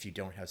if you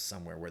don't have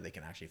somewhere where they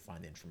can actually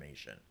find the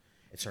information.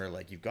 It's sort of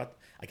like you've got,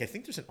 like, I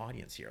think there's an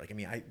audience here. Like, I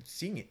mean,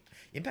 seeing it,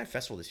 Impact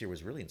Festival this year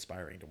was really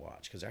inspiring to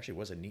watch because there actually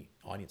was a neat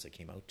audience that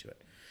came out to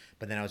it.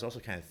 But then I was also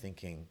kind of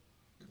thinking,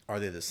 are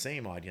they the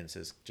same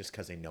audiences just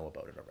because they know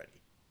about it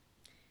already?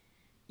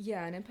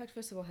 Yeah, and Impact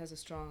Festival has a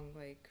strong,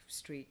 like,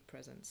 street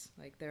presence.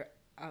 Like, they're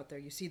out there.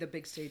 You see the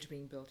big stage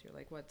being built. You're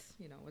like, what's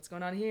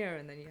going on here?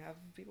 And then you have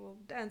people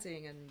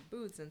dancing and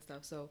booths and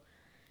stuff. So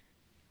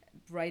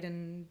right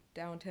in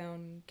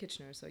downtown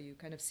Kitchener, so you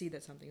kind of see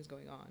that something is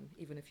going on,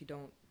 even if you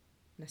don't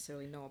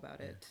necessarily know about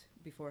it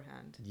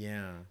beforehand.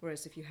 Yeah.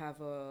 Whereas if you have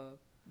a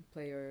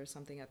player or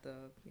something at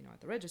the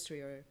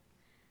registry, or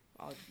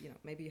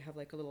maybe you have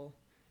like a little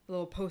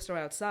poster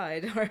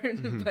outside, or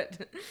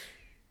but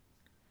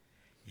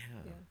Yeah.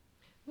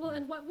 Well,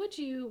 and what would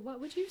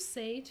you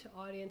say to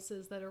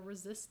audiences that are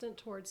resistant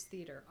towards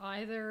theater?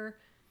 Either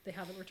they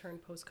haven't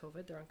returned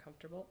post-COVID, they're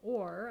uncomfortable,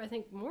 or I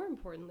think more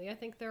importantly, I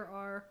think there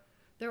are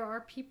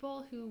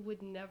people who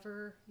would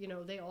never,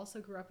 they also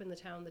grew up in the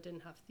town that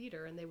didn't have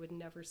theater, and they would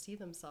never see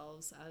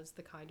themselves as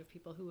the kind of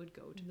people who would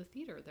go to the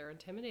theater. They're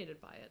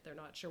intimidated by it. They're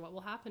not sure what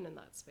will happen in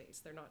that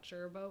space. They're not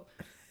sure about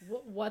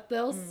what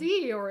they'll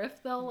see or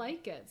if they'll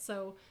like it.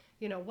 So,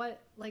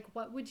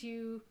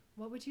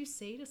 what would you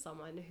say to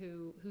someone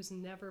who's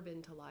never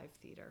been to live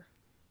theater?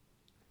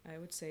 I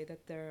would say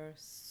that there are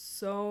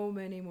so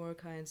many more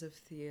kinds of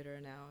theater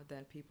now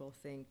than people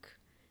think,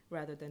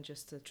 rather than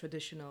just the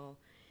traditional.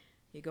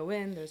 You go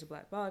in, there's a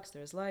black box,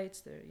 there's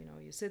lights, there,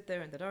 you sit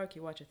there in the dark,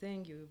 you watch a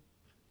thing, you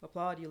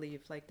applaud, you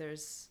leave. Like,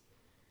 there's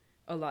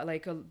a lot,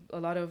 like a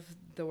lot of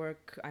the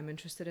work I'm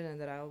interested in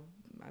and that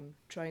I'm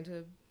trying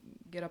to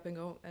get up and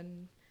go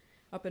and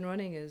up and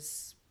running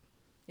is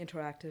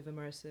interactive,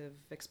 immersive,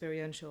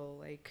 experiential,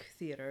 like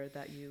theater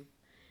that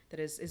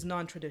is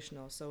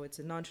non-traditional. So it's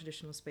a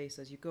non-traditional space.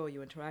 As you go,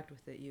 you interact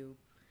with it, you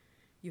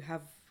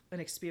have an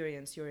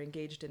experience, you're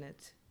engaged in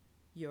it,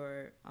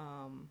 you're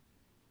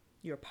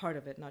part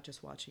of it, not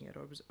just watching it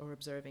or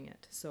observing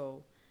it.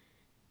 So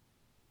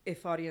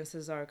if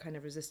audiences are kind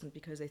of resistant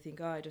because they think,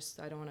 I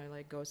don't want to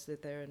like go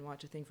sit there and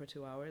watch a thing for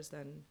 2 hours,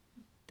 then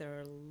there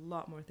are a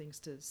lot more things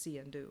to see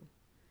and do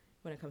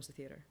when it comes to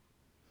theater.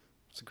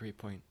 That's a great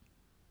point.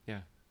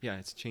 Yeah,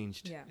 it's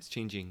changed. Yeah. It's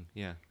changing.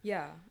 Yeah.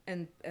 Yeah,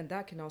 and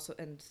that can also,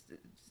 and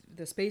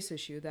the space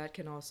issue, that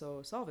can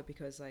also solve it,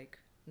 because like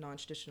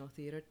non-traditional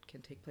theater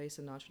can take place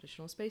in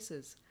non-traditional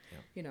spaces.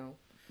 Yeah.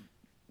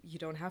 You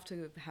don't have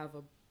to have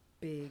a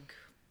big,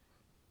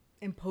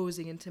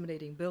 imposing,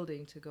 intimidating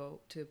building to go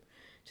to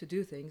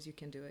do things. You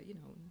can do it,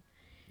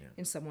 Yeah.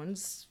 in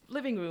someone's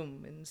living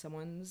room, in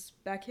someone's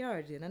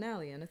backyard, in an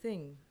alley, in a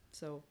thing.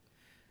 So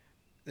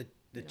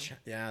the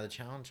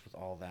challenge with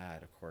all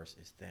that, of course,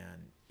 is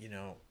then,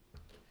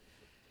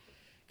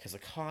 because the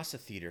cost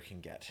of theater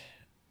can get,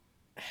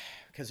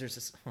 because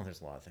there's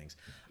a lot of things.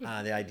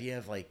 The idea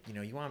of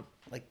you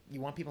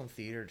want people in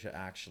theater to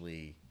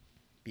actually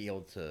be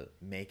able to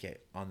make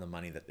it on the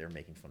money that they're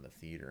making from the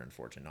theater,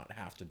 unfortunately, not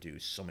have to do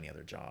so many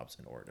other jobs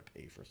in order to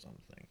pay for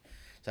something.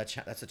 So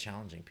that's a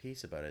challenging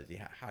piece about it.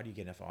 How do you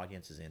get enough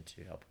audiences in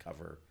to help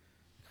cover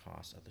the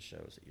cost of the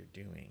shows that you're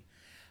doing?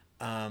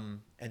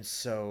 And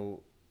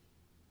so,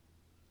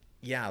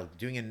 yeah,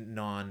 doing a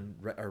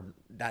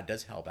that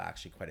does help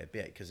actually quite a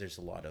bit, because there's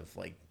a lot of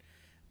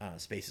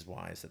spaces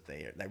wise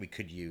that we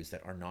could use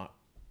that are not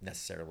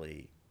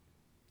necessarily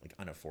like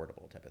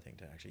unaffordable type of thing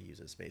to actually use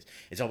as space.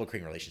 It's all about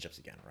creating relationships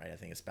again, right? I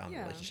think it's bound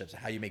relationships.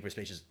 How you make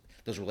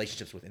those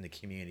relationships within the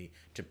community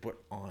to put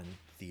on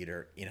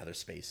theater in other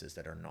spaces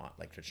that are not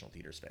like traditional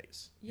theater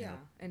space. Yeah,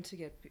 and to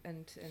get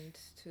and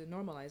to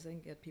normalize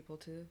and get people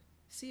to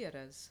see it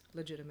as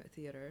legitimate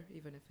theater,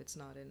 even if it's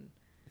not in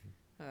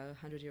a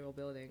 100-year-old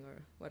building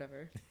or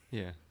whatever.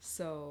 Yeah.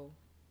 So,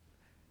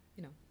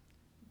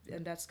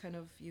 and that's kind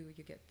of, you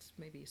get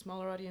maybe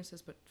smaller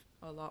audiences, but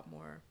a lot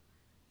more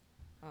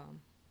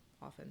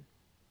often.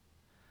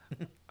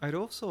 I'd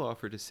also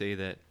offer to say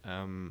that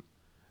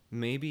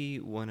maybe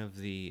one of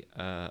the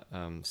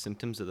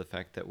symptoms of the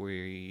fact that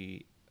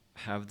we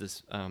have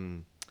this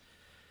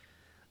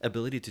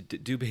ability to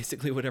do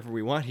basically whatever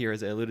we want here,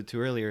 as I alluded to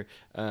earlier,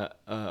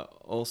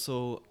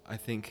 also I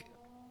think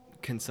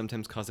can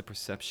sometimes cause a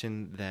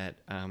perception that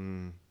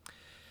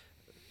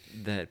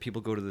that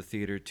people go to the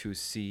theater to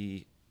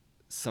see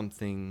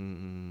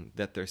something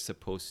that they're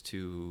supposed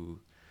to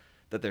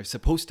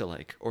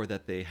like, or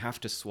that they have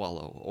to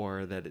swallow,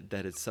 or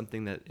that it's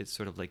something that it's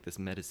sort of like this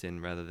medicine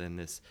rather than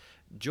this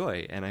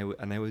joy. And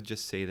I would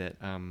just say that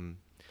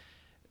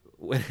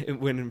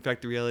when in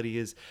fact the reality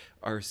is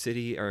our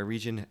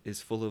region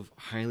is full of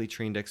highly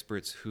trained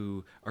experts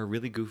who are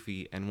really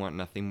goofy and want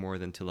nothing more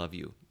than to love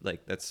you.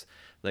 Like, that's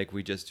like,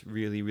 we just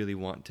really, really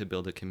want to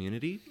build a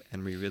community,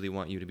 and we really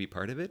want you to be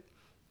part of it,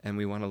 and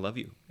we want to love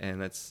you.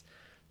 And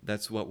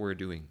that's what we're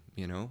doing,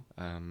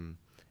 and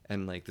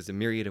like, there's a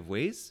myriad of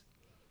ways,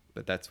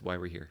 but that's why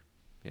we're here.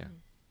 Yeah.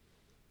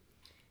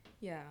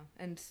 Yeah,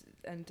 and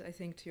I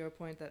think, to your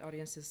point, that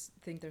audiences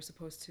think they're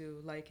supposed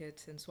to like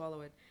it and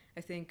swallow it,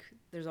 I think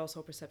there's also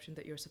a perception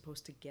that you're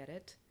supposed to get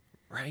it.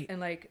 Right.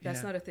 And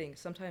that's not a thing.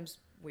 Sometimes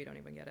we don't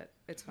even get it.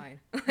 It's fine.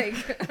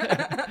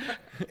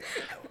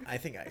 I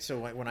think so.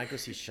 When I go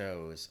see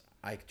shows,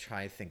 I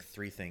try to think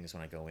three things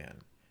when I go in,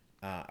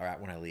 or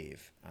when I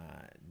leave.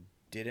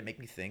 Did it make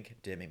me think?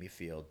 Did it make me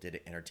feel? Did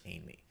it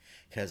entertain me?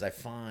 Because I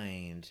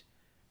find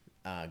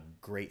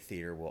great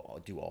theater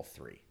will do all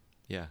three.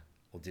 Yeah.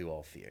 Will do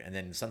all theater, and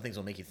then some things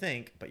will make you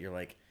think, but you're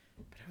like,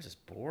 but I was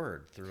just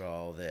bored through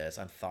all this.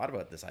 I've thought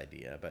about this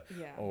idea, but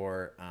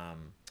or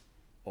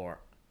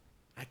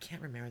I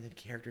can't remember the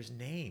character's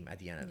name at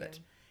the end of it.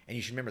 And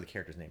you should remember the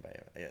character's name by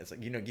it. It's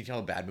like, you tell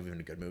a bad movie from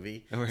a good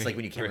movie. Right, it's like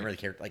when you can't remember the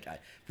character. Like,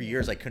 for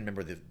years, I couldn't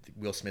remember the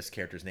Will Smith's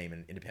character's name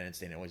in Independence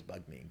Day, and it always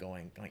bugged me.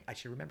 Going, I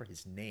should remember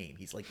his name.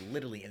 He's like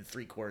literally in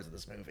 3/4 of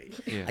this movie.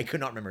 Yeah. I could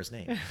not remember his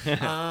name.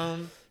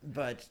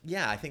 But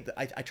yeah, I think that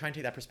I try and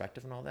take that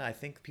perspective and all that. I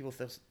think people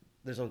feel,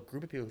 there's a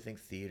group of people who think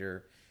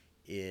theater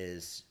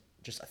is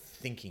just a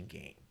thinking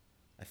game.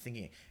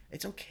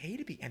 It's okay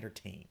to be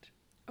entertained.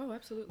 Oh,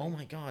 absolutely. Oh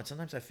my God!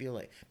 Sometimes I feel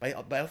like, but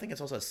I think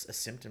it's also a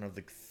symptom of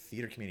the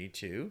theater community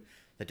too,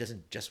 that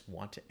doesn't just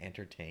want to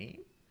entertain.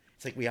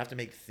 It's like we have to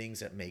make things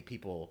that make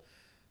people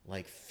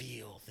like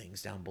feel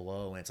things down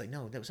below, and it's like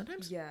no.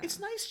 Sometimes it's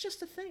nice just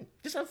to think,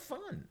 just have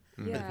fun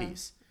with a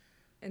piece.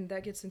 And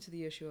that gets into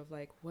the issue of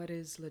like, what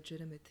is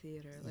legitimate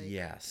theater? Like,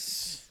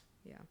 yes.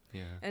 Yeah.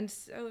 Yeah. And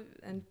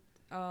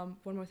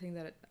One more thing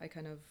that I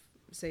kind of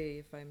say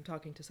if I'm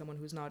talking to someone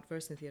who's not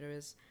versed in theater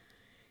is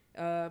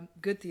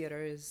good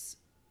theater is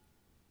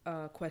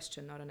a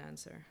question, not an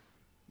answer.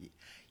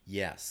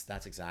 Yes,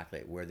 that's exactly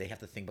it, where they have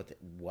to think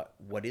about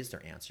what is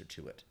their answer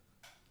to it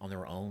on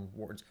their own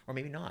words, or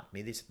maybe not.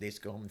 Maybe they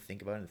just go home and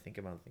think about it and think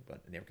about it and think about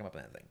it and never come up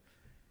with anything.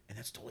 And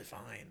that's totally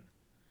fine.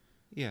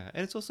 Yeah,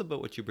 and it's also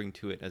about what you bring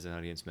to it as an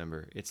audience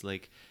member. It's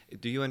like,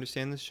 do you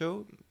understand this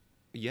show?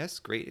 Yes,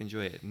 great,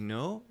 enjoy it.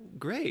 No,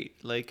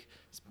 great. Like,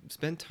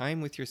 spend time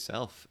with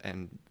yourself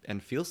and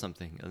feel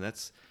something. And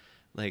that's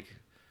like,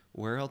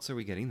 where else are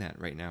we getting that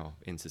right now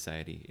in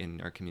society,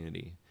 in our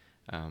community?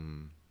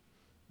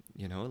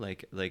 You know,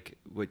 like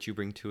what you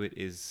bring to it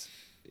is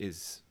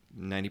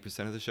 90%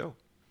 of the show.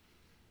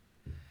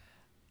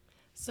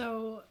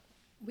 So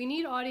we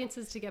need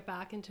audiences to get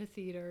back into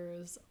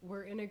theaters.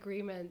 We're in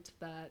agreement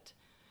that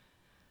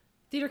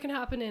theater can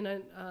happen in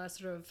a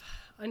sort of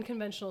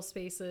unconventional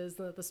spaces.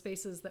 The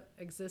spaces that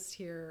exist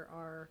here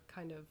are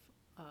kind of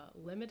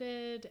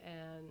limited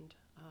and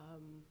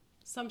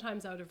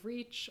sometimes out of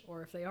reach,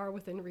 or if they are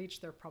within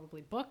reach, they're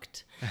probably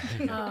booked.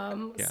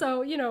 Yeah.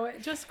 So, you know,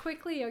 just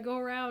quickly, I go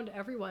around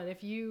everyone.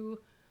 If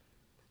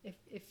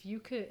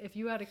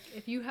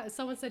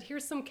someone said,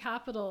 here's some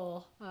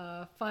capital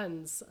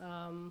funds,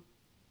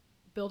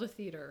 build a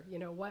theater, you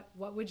know,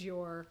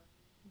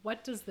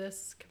 what does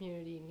this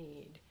community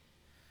need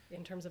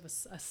in terms of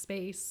a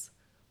space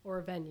or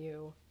a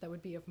venue that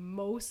would be of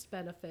most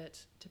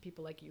benefit to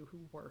people like you who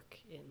work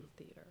in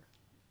theater?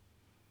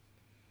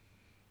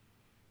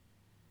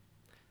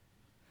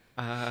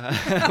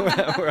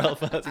 We're all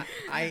fuzzy.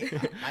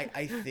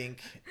 I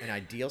think an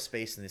ideal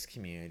space in this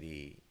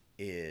community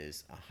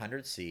is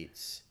 100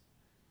 seats.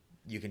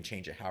 You can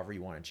change it however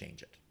you want to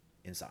change it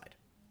inside.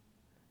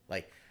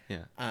 Like,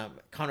 yeah.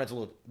 Conrad's a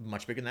little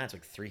much bigger than that. It's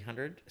like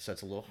 300, so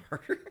it's a little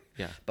harder.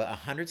 Yeah. But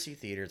 100-seat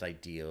theater is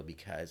ideal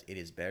because it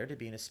is better to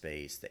be in a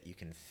space that you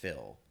can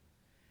fill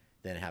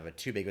than have a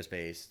too big of a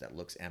space that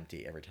looks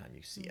empty every time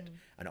you see it.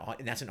 And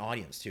that's an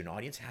audience too. An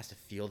audience has to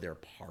feel they're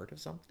part of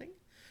something.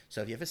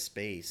 So if you have a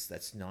space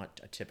that's not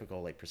a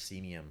typical like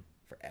proscenium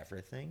for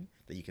everything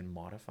that you can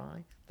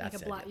modify, that's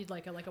like a black, you'd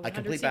like a 100 a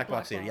complete seat black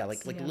box theater. Yeah,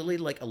 like yeah. literally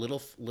like a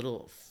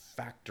little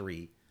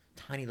factory,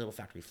 tiny little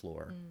factory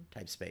floor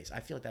type space.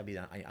 I feel like that'd be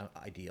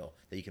ideal,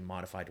 that you can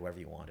modify to wherever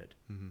you wanted.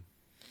 Mm-hmm.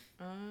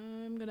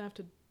 I'm gonna have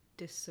to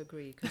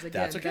disagree because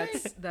again, That's okay.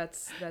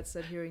 that's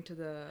adhering to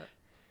the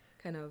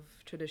kind of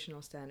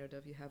traditional standard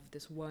of you have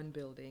this one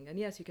building, and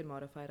yes, you can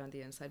modify it on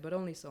the inside, but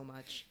only so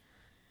much.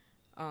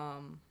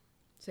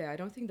 So yeah, I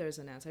don't think there's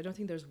an answer. I don't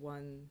think there's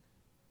one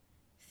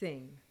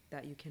thing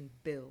that you can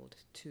build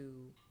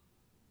to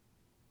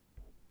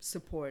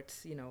support,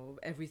 you know,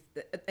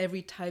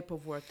 every type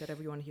of work that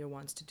everyone here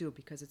wants to do,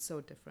 because it's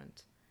so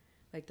different.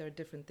 Like, there are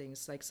different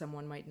things. Like,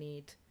 someone might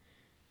need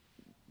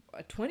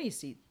a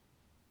 20-seat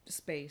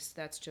space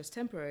that's just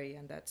temporary,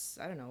 and that's,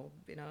 I don't know,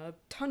 in a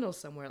tunnel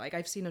somewhere. Like,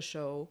 I've seen a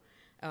show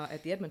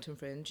at the Edmonton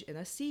Fringe in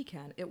a sea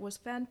can. It was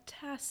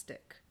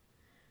fantastic.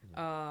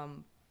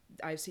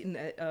 I've seen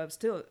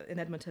still in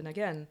Edmonton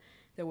again,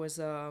 there was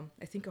I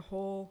think a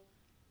whole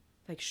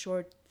like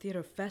short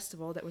theater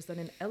festival that was done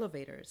in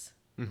elevators.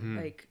 Mm-hmm.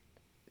 Like,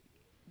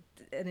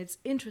 and it's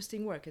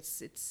interesting work.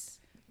 It's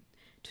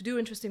to do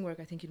interesting work,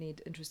 I think you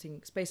need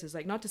interesting spaces.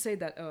 Like, not to say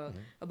that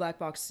a black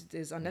box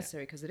is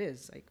unnecessary, because it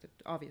is, like,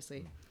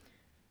 obviously.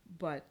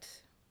 But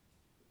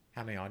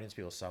How many audience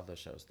people saw those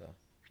shows though?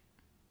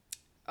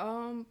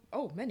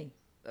 Many.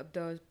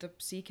 The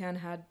CCAN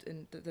had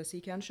in the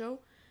CCAN show,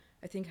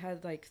 I think,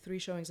 had like 3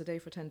 showings a day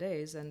for 10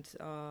 days, and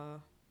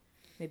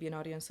maybe an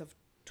audience of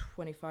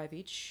 25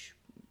 each.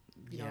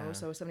 You know,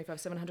 so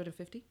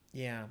 750.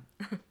 Yeah.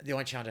 The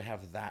only challenge I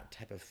have with that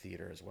type of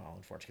theater as well,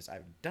 unfortunately, because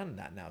I've done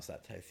that now, is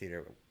that type of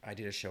theater. I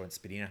did a show in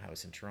Spadina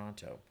House in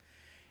Toronto,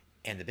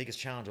 and the biggest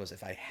challenge was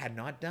if I had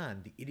not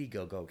done the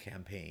Indiegogo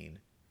campaign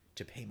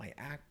to pay my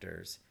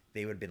actors,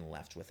 they would have been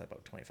left with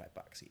about $25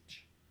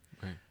 each.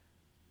 Right.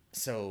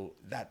 So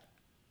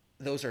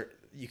those are,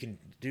 you can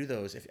do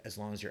those as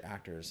long as your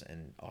actors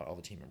and all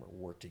the team members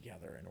work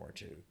together in order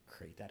to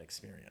create that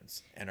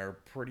experience, and are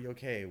pretty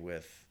okay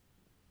with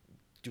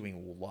doing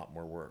a lot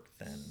more work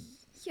than.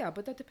 Yeah,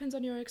 but that depends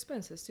on your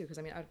expenses too. Because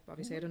I mean,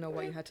 obviously, I don't know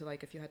what you had to,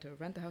 like, if you had to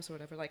rent the house or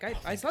whatever. Like,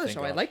 I saw the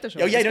show. I liked the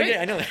show. Oh yeah,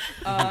 I know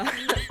that.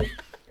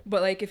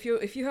 But like, if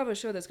you have a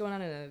show that's going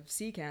on in a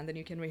CCAN, then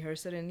you can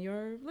rehearse it in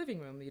your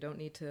living room. You don't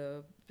need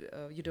to.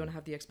 You don't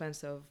have the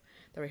expense of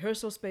the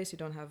rehearsal space. You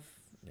don't have.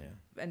 Yeah.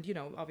 And you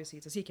know, obviously,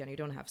 it's a CCAN. You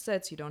don't have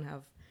sets. You don't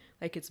have,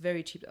 like, it's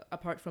very cheap.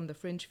 Apart from the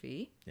fringe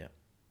fee. Yeah.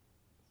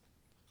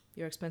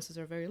 Your expenses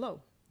are very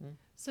low.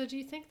 So do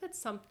you think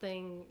that's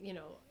something, you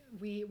know,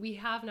 we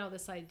have now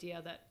this idea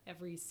that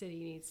every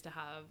city needs to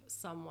have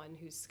someone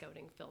who's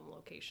scouting film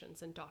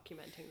locations and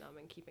documenting them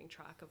and keeping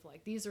track of,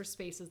 like, these are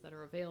spaces that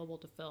are available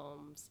to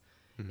films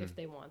if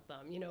they want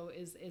them. You know,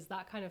 is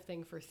that kind of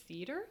thing for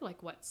theater?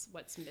 Like, what's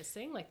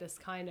missing? Like, this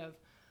kind of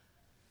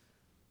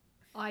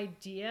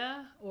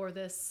idea, or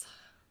this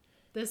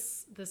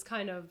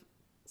kind of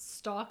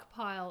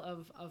stockpile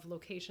of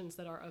locations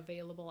that are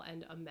available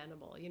and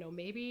amenable. You know,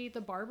 maybe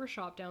the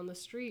barbershop down the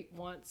street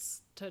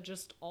wants to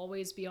just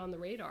always be on the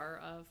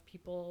radar of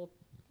people,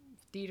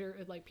 theater,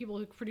 like people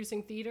who are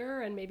producing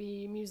theater, and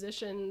maybe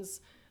musicians.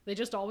 They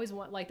just always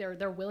want, like,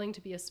 they're willing to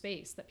be a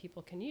space that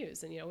people can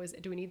use. And, you know,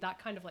 do we need that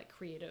kind of like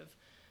creative,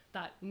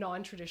 that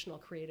non-traditional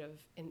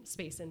creative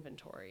space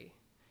inventory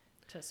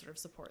to sort of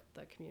support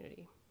the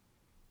community?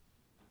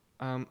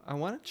 I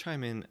want to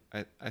chime in.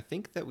 I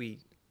think we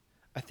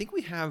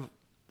have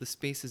the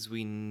spaces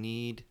we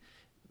need,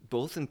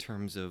 both in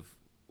terms of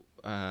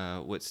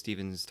what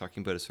Stephen's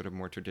talking about, a sort of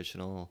more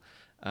traditional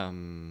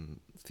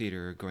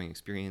theater going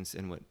experience,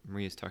 and what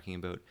Maria's talking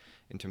about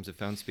in terms of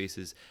found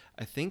spaces.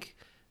 I think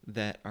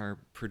that our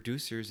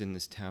producers in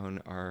this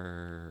town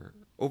are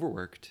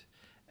overworked,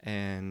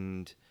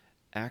 and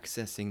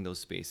accessing those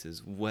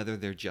spaces, whether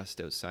they're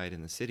just outside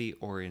in the city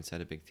or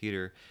inside a big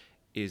theater,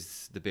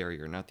 is the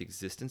barrier, not the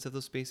existence of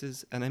those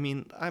spaces. And I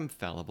mean, I'm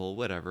fallible,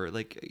 whatever.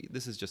 Like,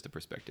 this is just a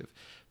perspective.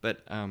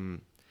 But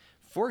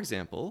for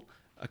example,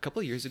 a couple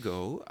of years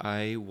ago,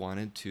 I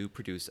wanted to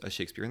produce a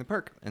Shakespeare in the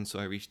Park. And so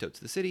I reached out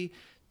to the city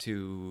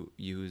to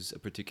use a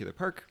particular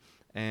park.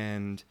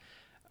 And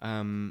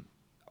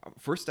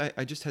first,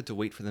 I just had to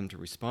wait for them to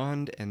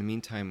respond. And in the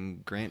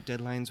meantime, grant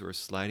deadlines were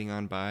sliding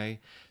on by,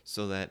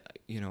 so that,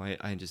 you know,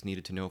 I just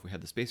needed to know if we had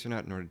the space or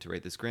not in order to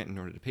write this grant, in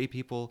order to pay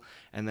people.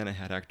 And then I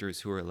had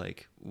actors who were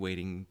like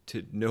waiting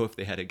to know if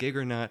they had a gig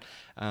or not.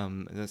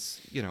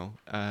 That's, you know,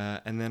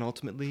 and then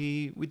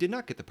ultimately we did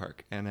not get the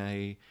park.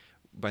 And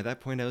by that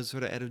point I was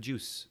sort of out of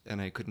juice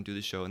and I couldn't do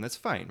the show, and that's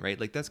fine, right?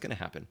 Like, that's going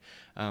to happen.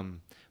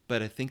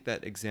 But I think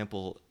that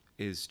example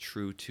is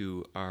true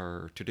to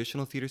our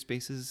traditional theater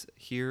spaces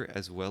here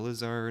as well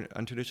as our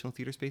untraditional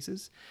theater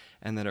spaces,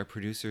 and that our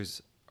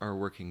producers are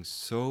working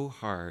so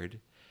hard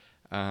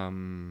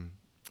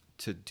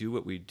to do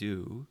what we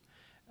do,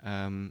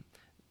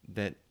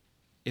 that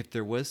if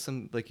there was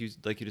some, like you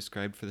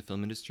described for the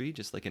film industry,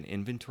 just like an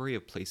inventory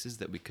of places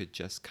that we could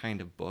just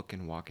kind of book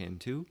and walk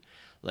into,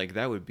 like,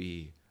 that would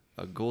be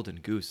a golden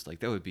goose. Like,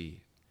 that would be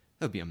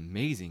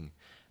amazing.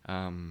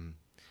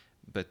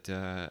 But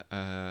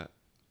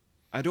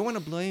I don't want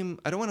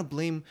to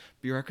blame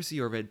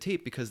bureaucracy or red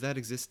tape, because that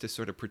exists to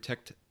sort of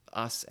protect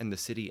us and the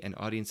city and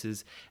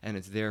audiences, and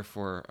it's there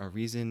for a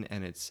reason,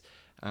 and it's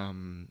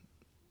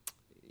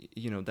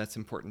you know, that's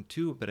important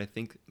too. But I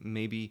think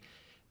maybe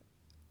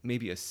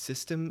a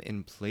system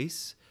in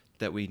place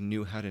that we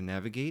knew how to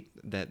navigate,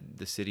 that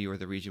the city or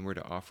the region were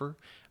to offer,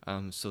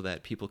 so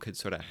that people could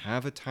sort of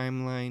have a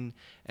timeline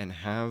and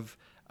have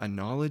a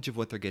knowledge of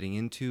what they're getting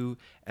into,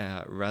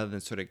 rather than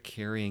sort of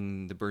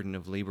carrying the burden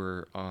of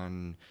labor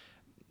on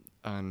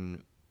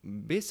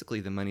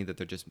basically the money that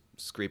they're just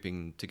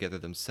scraping together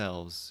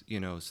themselves, you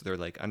know. So they're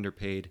like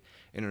underpaid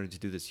in order to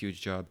do this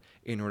huge job,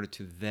 in order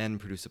to then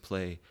produce a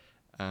play,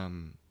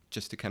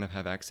 just to kind of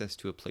have access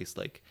to a place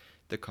like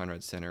the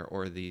Conrad Center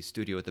or the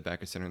studio at the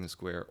back of Center in the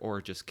Square,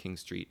 or just King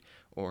Street,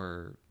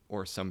 or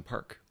some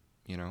park,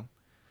 you know.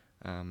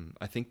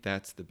 I think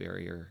that's the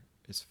barrier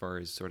as far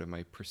as sort of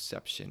my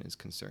perception is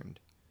concerned.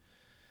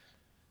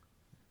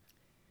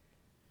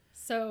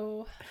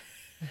 So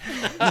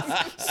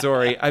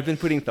sorry, I've been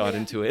putting thought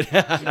into it.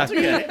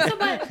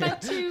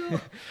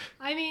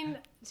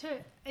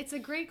 It's a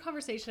great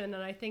conversation,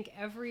 and I think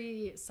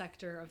every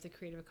sector of the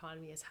creative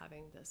economy is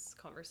having this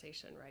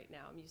conversation right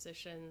now.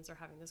 Musicians are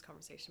having this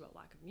conversation about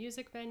lack of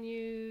music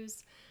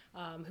venues,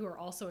 who are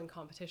also in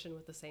competition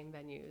with the same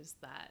venues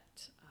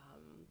that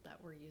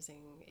we're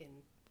using in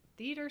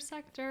theater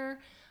sector.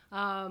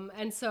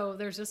 And so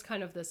there's just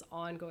kind of this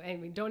ongoing,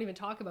 and we don't even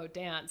talk about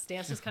dance.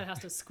 Dance just kind of has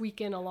to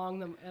squeak in along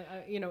the,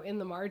 in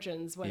the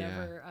margins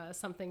whenever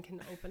something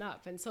can open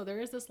up. And so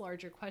there is this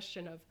larger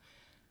question of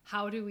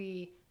how do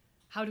we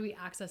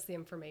access the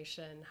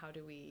information? How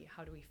do we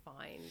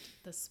find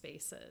the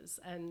spaces?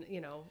 And,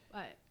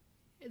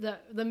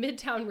 the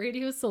Midtown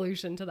Radio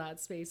solution to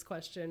that space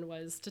question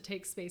was to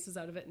take spaces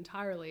out of it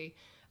entirely,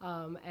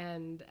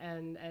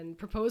 and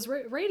propose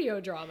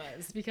radio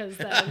dramas, because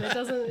then it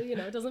doesn't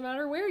it doesn't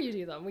matter where you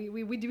do them.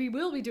 We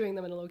will be doing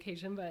them in a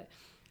location, but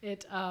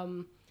it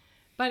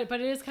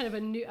is kind of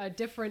a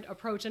different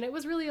approach, and it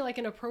was really like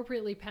an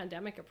appropriately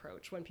pandemic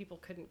approach when people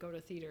couldn't go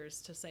to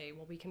theaters to say,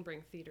 well, we can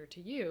bring theater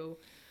to you,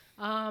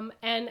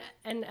 and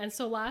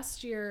so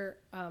last year,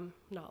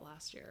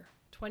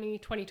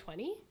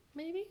 2020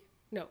 maybe.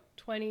 No,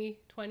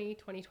 2020,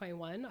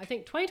 2021. I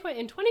think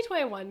in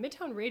 2021,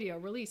 Midtown Radio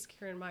released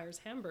Kieran Meyer's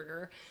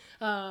Hamburger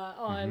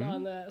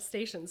on the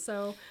station.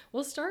 So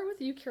we'll start with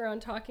you,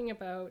 Kieran, talking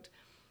about,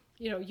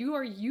 you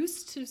are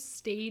used to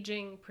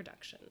staging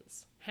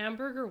productions.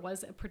 Hamburger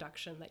was a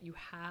production that you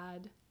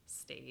had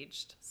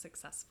staged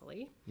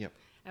successfully. Yep.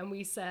 And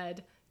we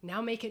said,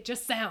 now make it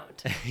just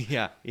sound.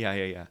 Yeah.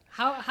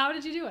 How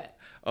did you do it?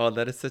 Oh,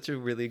 that is such a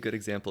really good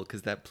example,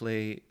 because that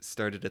play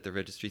started at the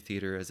Registry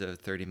Theatre as a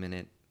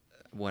 30-minute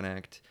one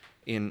act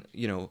in,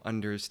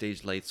 under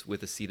stage lights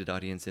with a seated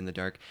audience in the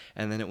dark.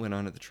 And then it went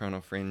on at the Toronto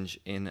Fringe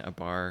in a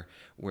bar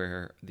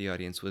where the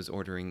audience was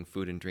ordering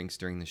food and drinks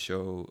during the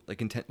show.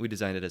 We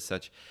designed it as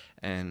such.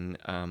 And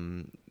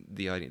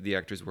the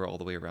actors were all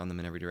the way around them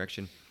in every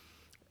direction.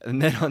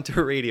 And then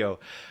onto radio.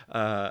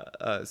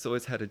 So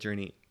it's had a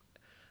journey.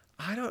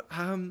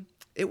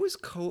 It was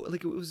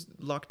it was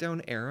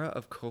lockdown era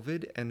of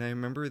COVID, and I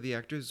remember the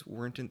actors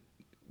weren't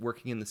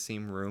working in the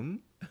same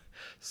room.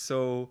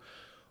 So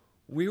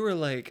we were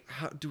like,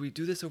 how do we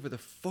do this over the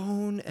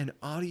phone and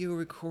audio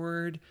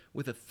record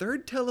with a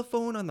third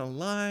telephone on the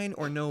line?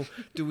 Or no,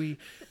 do we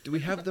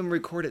have them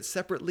record it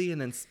separately and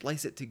then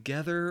splice it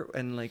together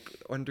and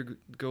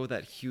undergo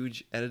that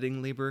huge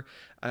editing labor?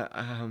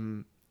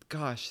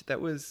 Gosh,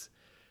 that was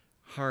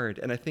hard.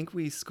 And I think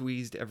we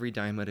squeezed every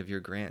dime out of your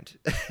grant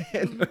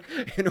in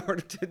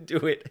order to do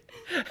it.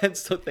 And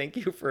so thank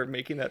you for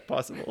making that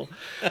possible.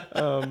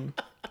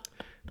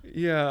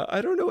 Yeah,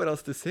 I don't know what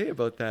else to say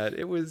about that.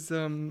 It was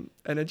an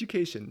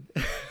education.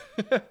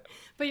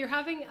 But you're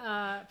having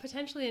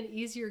potentially an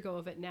easier go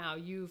of it now.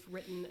 You've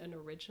written an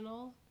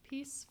original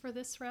piece for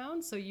this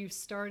round, so you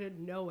started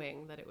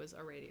knowing that it was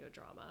a radio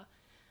drama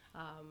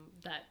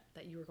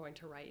that you were going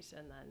to write,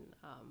 and then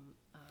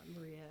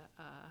Maria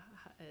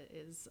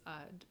is,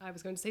 I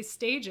was going to say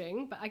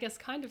staging, but I guess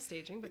kind of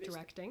staging, but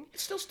directing.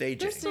 It's still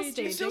staging. It's still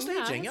staging. It's still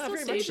staging. Yeah,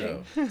 very much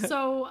so.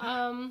 So,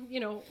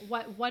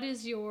 what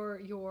is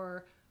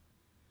your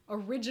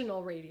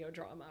original radio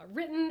drama,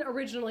 written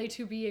originally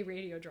to be a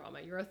radio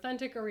drama, your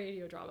authentic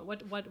radio drama?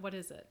 What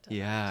is it?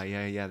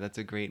 Yeah. That's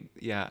a great,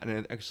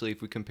 And actually,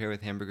 if we compare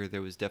with Hamburger,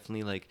 there was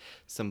definitely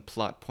some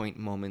plot point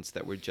moments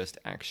that were just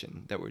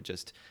action, that were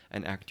just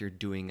an actor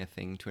doing a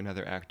thing to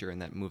another actor,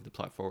 and that moved the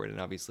plot forward.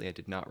 And obviously, I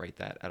did not write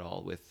that at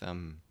all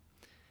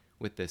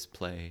with this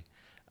play.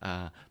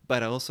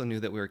 But I also knew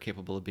that we were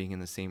capable of being in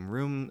the same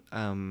room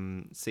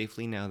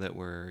safely now that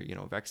we're,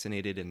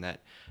 vaccinated, and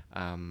that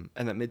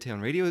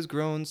Midtown Radio has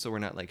grown, so we're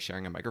not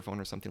sharing a microphone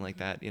or something like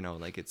that.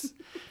 It's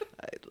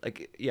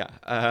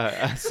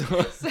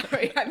So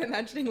Sorry, I'm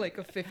imagining a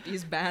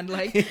 50s band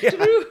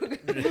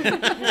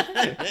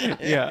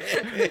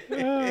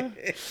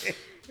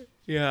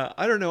Yeah,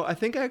 I don't know. I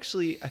think I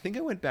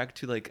went back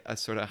to a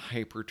sort of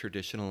hyper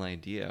traditional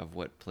idea of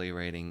what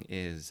playwriting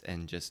is,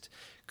 and just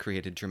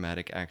created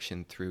dramatic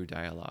action through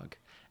dialogue.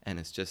 And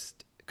it's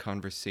just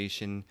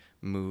conversation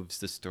moves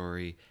the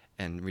story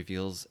and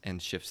reveals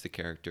and shifts the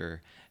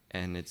character.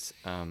 And it's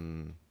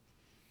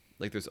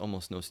there's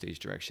almost no stage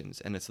directions.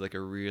 And it's a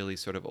really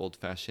sort of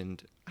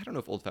old-fashioned, I don't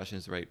know if old-fashioned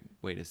is the right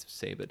way to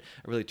say, but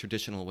a really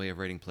traditional way of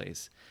writing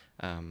plays.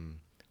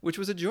 Which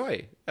was a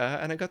joy.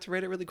 And I got to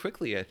write it really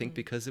quickly, I think,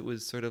 because it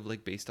was sort of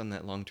based on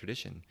that long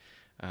tradition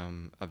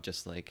of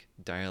just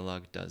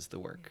dialogue does the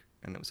work.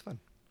 And it was fun.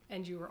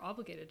 And you were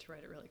obligated to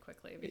write it really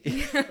quickly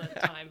because the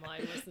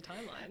timeline was the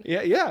timeline.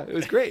 Yeah, it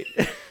was great.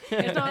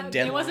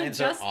 It wasn't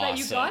just that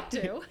you got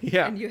to.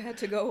 Yeah. And you had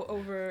to go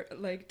over,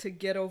 to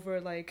get over,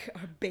 our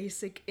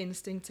basic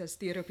instincts as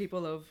theater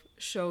people of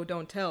show,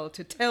 don't tell,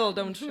 to tell,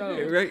 don't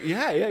show. Right.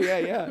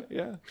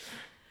 Yeah.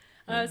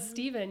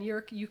 Stephen,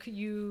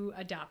 you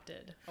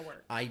adapted a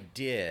work. I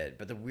did,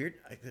 but the weird.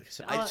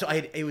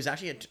 It was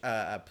actually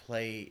a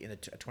play in a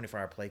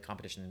 24-hour play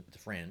competition at the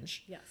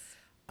Fringe. Yes.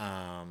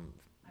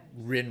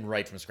 Written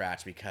right from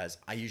scratch, because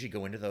I usually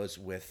go into those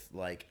with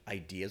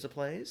ideas of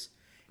plays,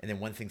 and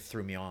then one thing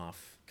threw me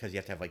off because you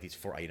have to have these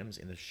 4 items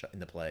in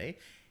the play,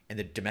 and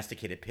the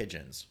domesticated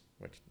pigeons,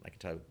 which I can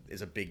tell you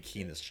is a big key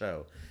in this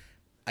show.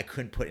 I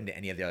couldn't put into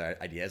any of the other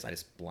ideas. I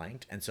just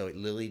blanked. And so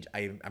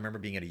I remember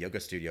being at a yoga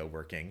studio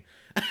working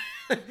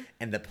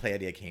and the play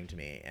idea came to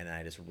me, and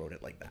I just wrote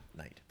it that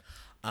night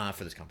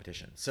for this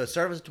competition. So it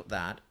started with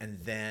that. And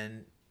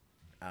then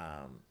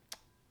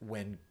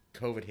when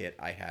COVID hit,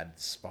 I had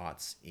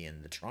spots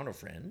in the Toronto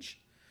Fringe.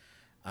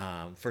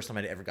 First time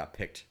I ever got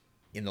picked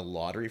in the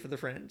lottery for the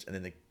Fringe, and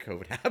then the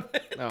COVID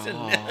happened. And,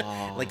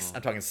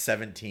 I'm talking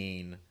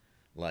 17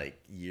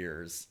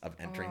 years of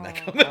entering that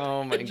competition.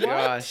 Oh my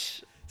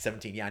gosh.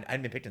 17, yeah. I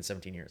hadn't been picked in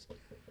 17 years.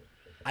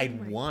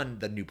 I'd won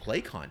the new play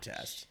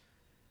contest.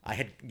 I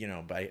had,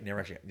 but I never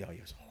actually,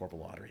 it was a horrible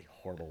lottery.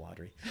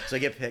 So I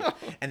get picked.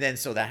 And then,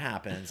 so that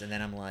happens. And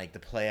then I'm the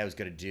play I was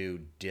going to do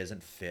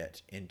doesn't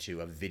fit into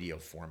a video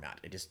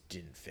format. It just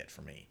didn't fit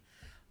for me.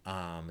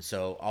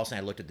 So all of a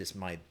sudden I looked at this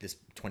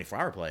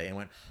 24-hour play and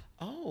went,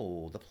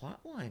 oh, the plot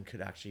line could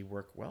actually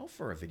work well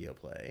for a video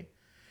play.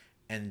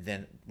 And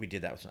then I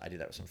did that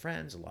with some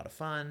friends, a lot of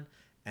fun.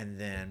 And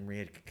then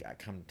Maria had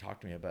come talk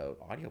to me about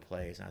audio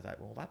plays, and I thought,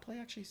 well, that play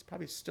actually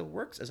probably still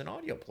works as an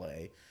audio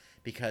play,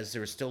 because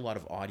there was still a lot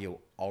of audio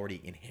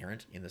already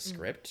inherent in the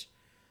script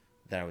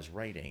that I was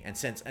writing. And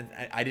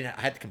I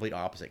had the complete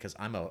opposite, because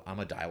I'm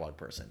a dialogue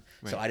person,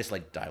 right. So I just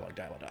like dialogue.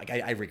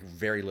 I write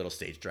very little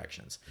stage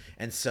directions,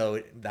 and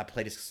so that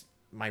play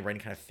my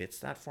writing kind of fits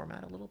that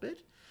format a little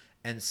bit.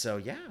 And so,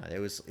 yeah, it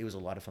was a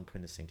lot of fun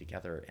putting this thing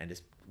together and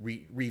just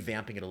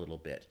revamping it a little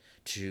bit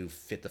to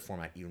fit the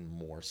format even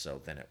more so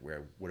than it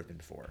would have been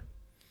before.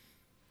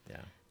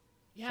 Yeah.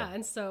 Yeah,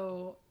 and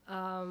so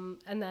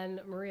And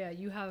then Maria,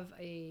 you have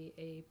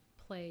a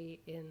play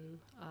in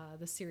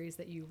the series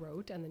that you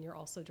wrote, and then you're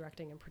also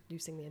directing and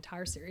producing the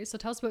entire series. So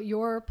tell us about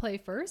your play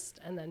first,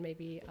 and then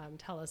maybe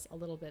tell us a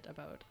little bit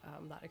about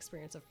that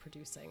experience of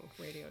producing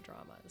radio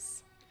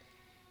dramas.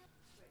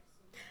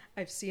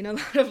 I've seen a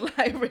lot of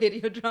live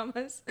radio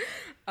dramas,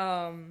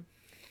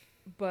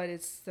 but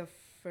it's the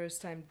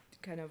first time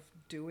kind of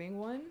doing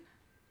one.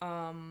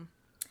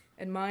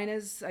 And mine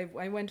is,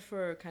 I went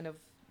for kind of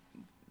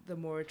the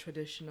more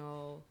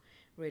traditional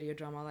radio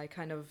drama, like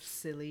kind of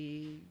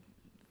silly,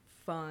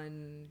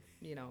 fun,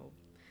 you know.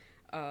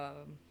 I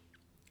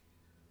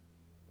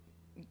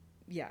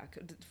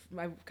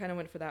kind of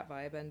went for that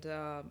vibe, and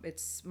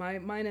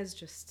mine is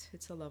just,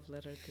 it's a love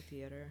letter to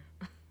theater.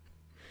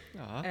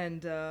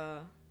 And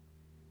it'll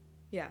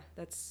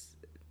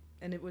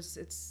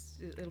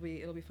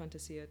be fun to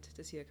see it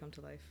come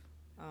to life.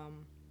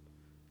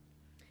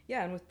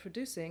 And with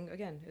producing,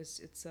 again,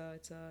 it's a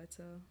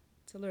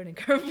learning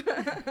curve.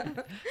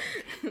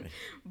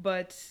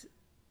 But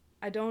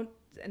I don't,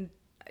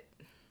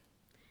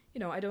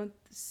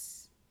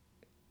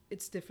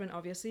 it's different,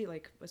 obviously,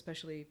 like,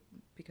 especially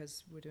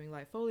because we're doing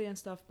live Foley and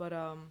stuff, but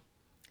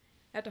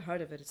at the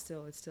heart of it, it's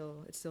still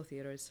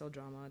theater, it's still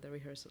drama. The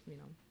rehearsals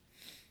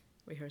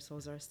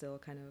are still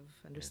kind of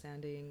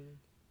understanding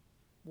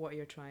what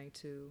you're trying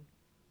to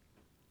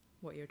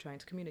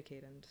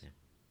communicate, and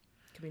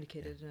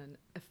communicate it in an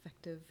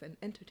effective and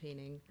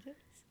entertaining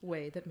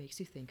way that makes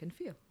you think and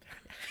feel.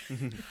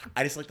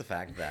 I just like the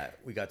fact that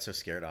we got so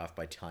scared off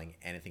by telling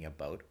anything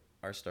about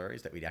our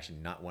stories that we'd actually,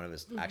 not one of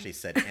us actually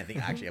said anything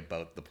actually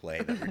about the play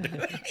that we're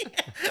doing.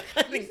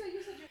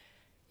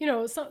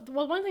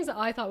 One of the things that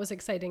I thought was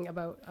exciting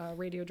about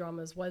radio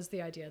dramas was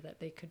the idea that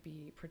they could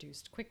be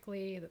produced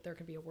quickly, that there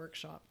could be a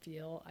workshop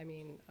feel. I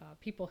mean,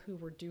 people who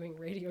were doing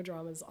radio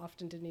dramas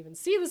often didn't even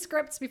see the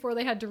scripts before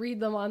they had to read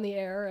them on the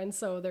air. And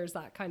so there's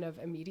that kind of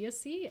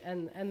immediacy.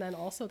 And then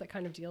also that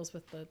kind of deals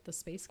with the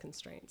space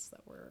constraints that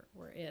we're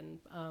in.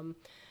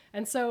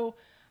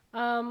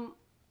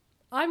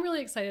 I'm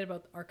really excited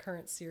about our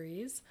current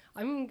series.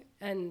 And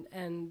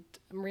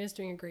Maria's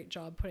doing a great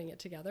job putting it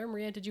together.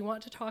 Maria, did you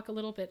want to talk a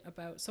little bit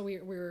about? So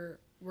we're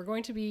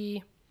going to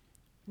be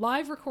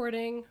live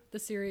recording the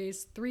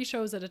series 3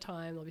 shows at a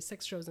time. There'll be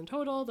 6 shows in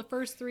total. The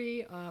first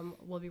 3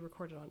 will be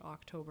recorded on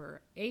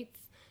October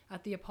 8th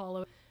at the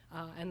Apollo,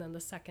 and then the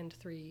second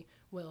 3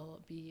 will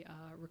be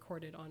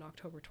recorded on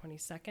October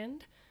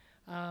 22nd.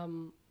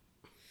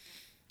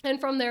 And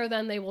from there,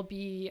 then they will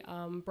be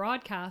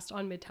broadcast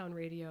on Midtown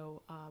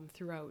Radio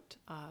throughout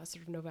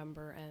sort of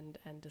November and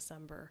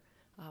December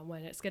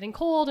when it's getting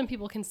cold and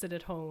people can sit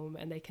at home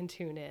and they can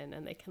tune in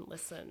and they can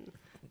listen.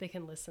 They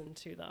can listen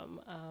to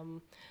them.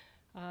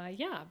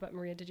 But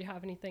Maria, did you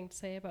have anything to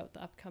say about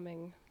the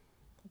upcoming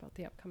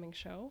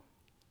show?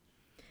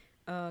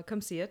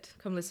 Come see it.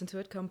 Come listen to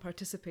it. Come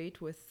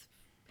participate with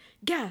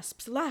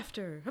gasps,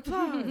 laughter,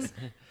 applause,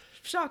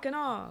 shock and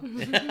awe.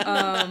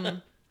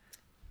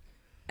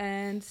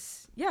 And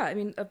I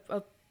mean,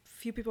 a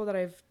few people that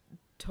I've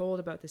told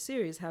about the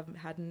series haven't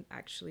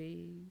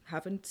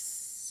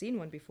seen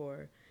one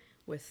before,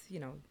 with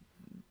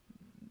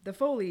the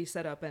Foley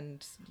setup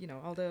and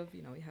all the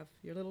you have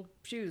your little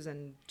shoes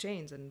and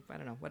chains and I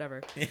don't know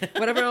whatever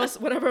else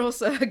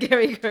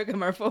Gary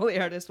Kirkham, our Foley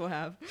artist, will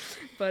have.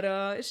 But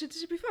it should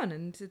be fun,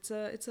 and it's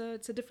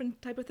a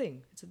different type of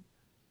thing.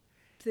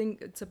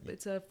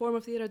 It's a form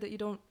of theater that you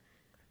don't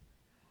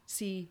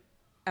see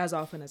as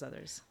often as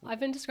others. I've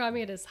been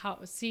describing it as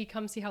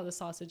come see how the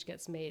sausage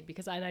gets made,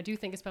 because I do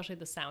think especially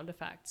the sound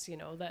effects,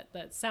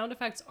 that sound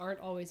effects aren't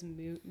always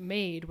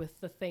made with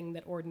the thing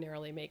that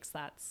ordinarily makes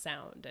that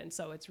sound. And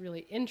so it's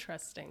really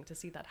interesting to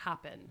see that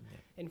happen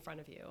in front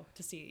of you,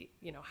 to see,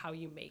 how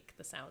you make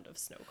the sound of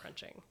snow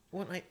crunching.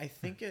 Well, I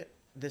think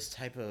this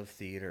type of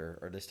theater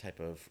or this type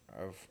of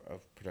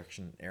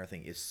production and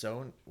everything is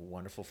so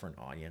wonderful for an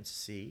audience to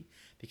see,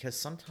 because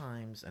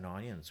sometimes an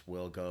audience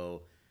will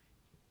go,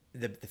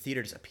 the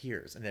theater just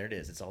appears and there it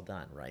is, it's all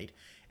done, right?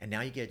 And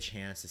now you get a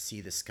chance to see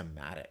the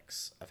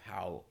schematics of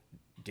how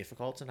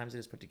difficult sometimes it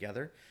is put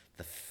together,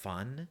 the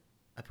fun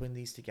of putting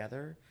these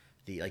together,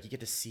 you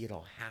get to see it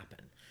all happen.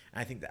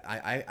 And I think that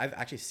I've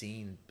actually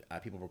seen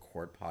people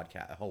record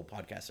a whole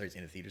podcast series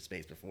in a theater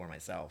space before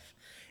myself,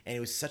 and it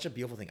was such a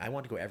beautiful thing. I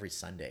wanted to go every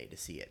Sunday to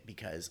see it,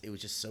 because it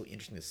was just so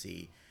interesting to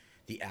see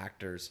the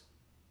actors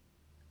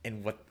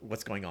and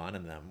what's going on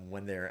in them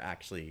when they're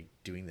actually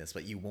doing this,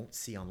 but you won't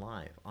see on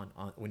live on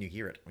when you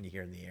hear it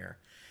in the air.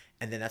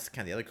 And then that's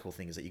kind of the other cool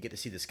thing, is that you get to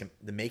see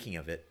the making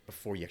of it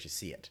before you actually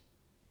see it.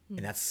 And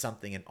that's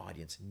something an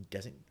audience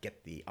doesn't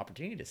get the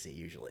opportunity to see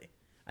usually.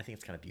 I think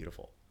it's kind of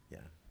beautiful. Yeah.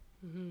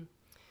 Mm-hmm.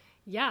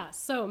 Yeah,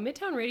 so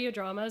Midtown Radio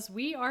Dramas,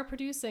 we are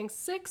producing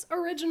 6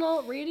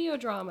 original radio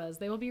dramas.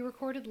 They will be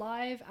recorded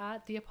live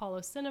at the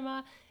Apollo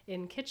Cinema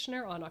in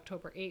Kitchener on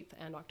October 8th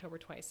and October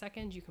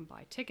 22nd. You can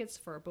buy tickets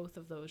for both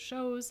of those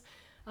shows.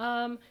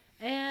 And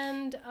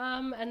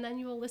then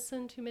you will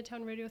listen to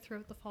Midtown Radio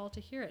throughout the fall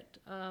to hear it.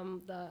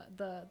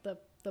 The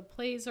The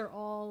plays are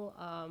all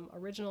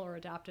original or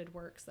adapted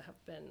works that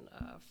have been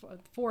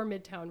for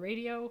Midtown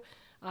Radio.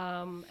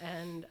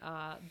 And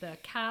the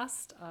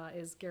cast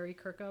is Gary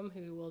Kirkham,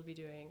 who will be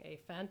doing a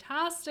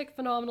fantastic,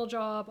 phenomenal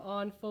job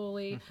on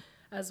Foley,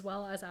 as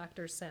well as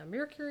actors Sam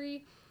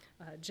Mercury,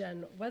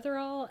 Jen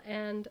Weatherall,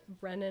 and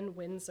Brennan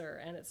Windsor.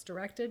 And it's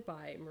directed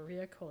by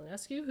Maria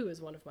COLONESCU, who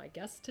is one of my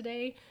guests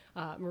today.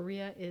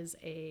 Maria is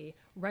a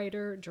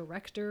writer,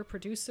 director,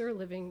 producer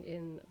living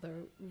in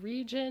the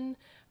region,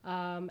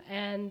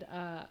 and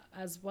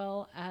as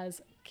well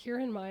as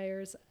Kieran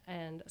Myers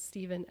and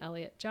Stephen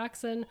Elliott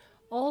Jackson,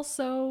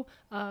 also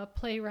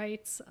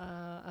playwrights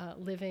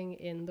living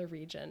in the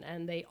region.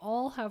 And they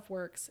all have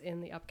works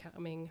in the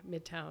upcoming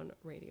Midtown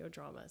Radio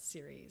Drama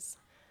series.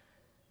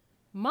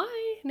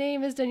 My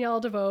name is Danielle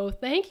DeVoe.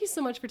 Thank you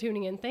so much for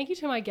tuning in. Thank you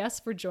to my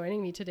guests for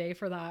joining me today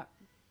for that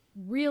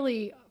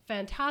really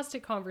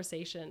fantastic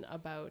conversation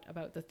about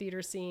the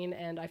theater scene.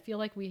 And I feel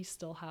like we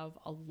still have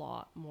a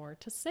lot more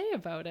to say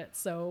about it.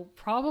 So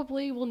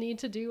probably we'll need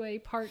to do a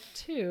part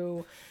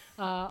 2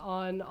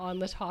 on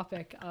the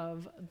topic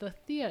of the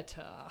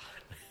theater.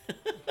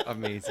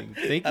 Amazing.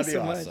 Thank you That'd be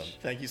so awesome. much.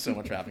 Thank you so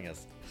much for having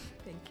us.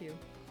 Thank you.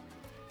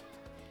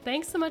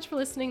 Thanks so much for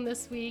listening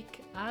this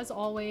week. As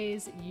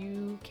always,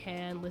 you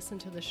can listen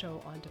to the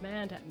show on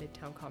demand at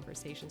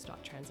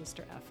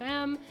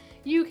midtownconversations.transistor.fm.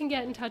 You can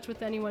get in touch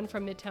with anyone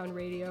from Midtown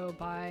Radio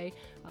by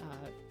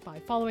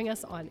following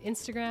us on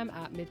Instagram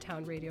at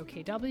Midtown Radio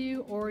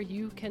KW, or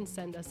you can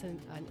send us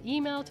an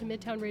email to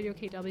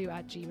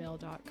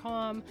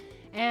midtownradiokw@gmail.com.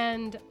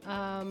 And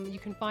you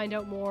can find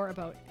out more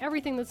about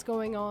everything that's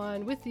going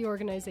on with the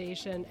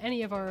organization,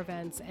 any of our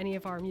events, any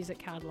of our music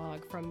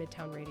catalog from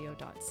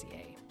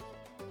midtownradio.ca.